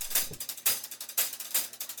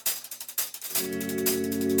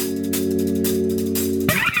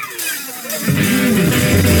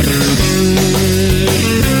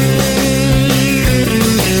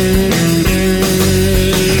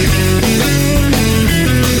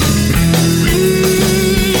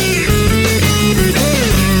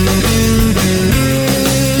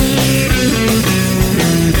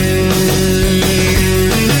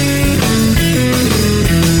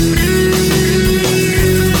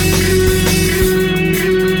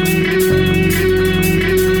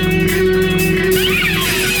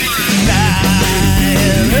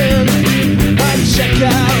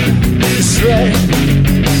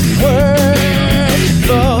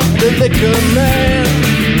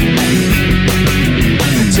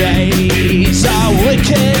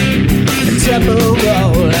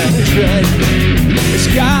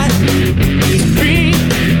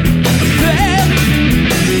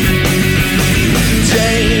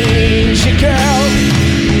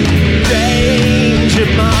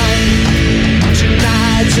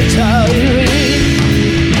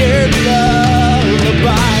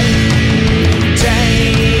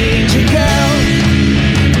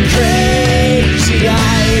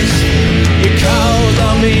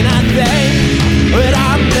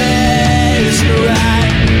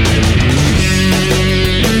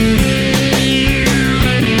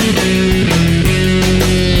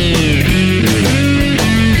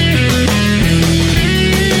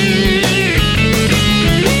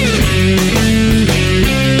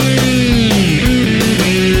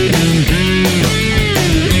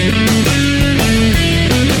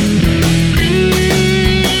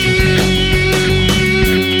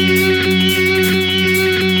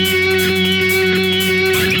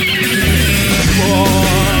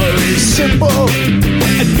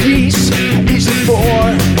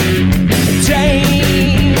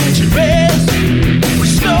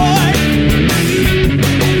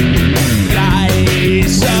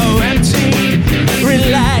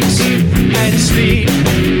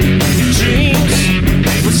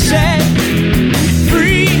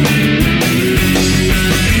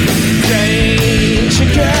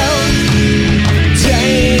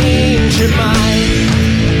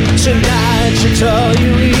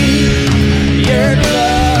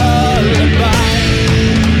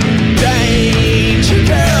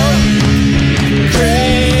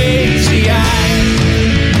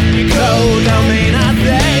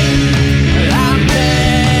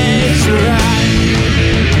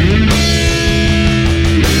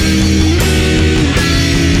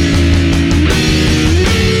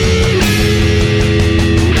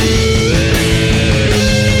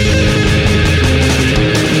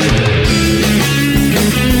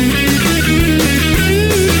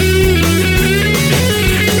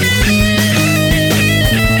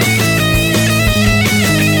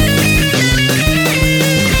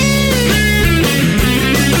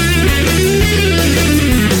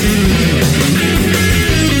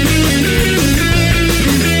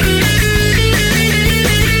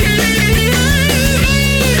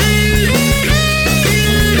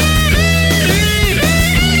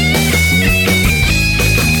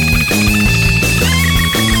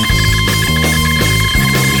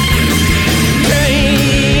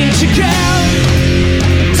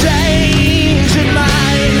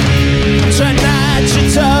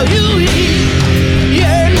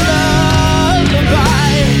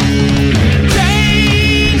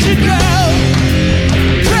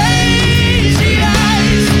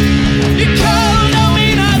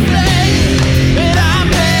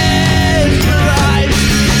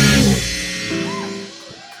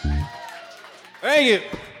 Thank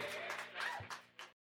you.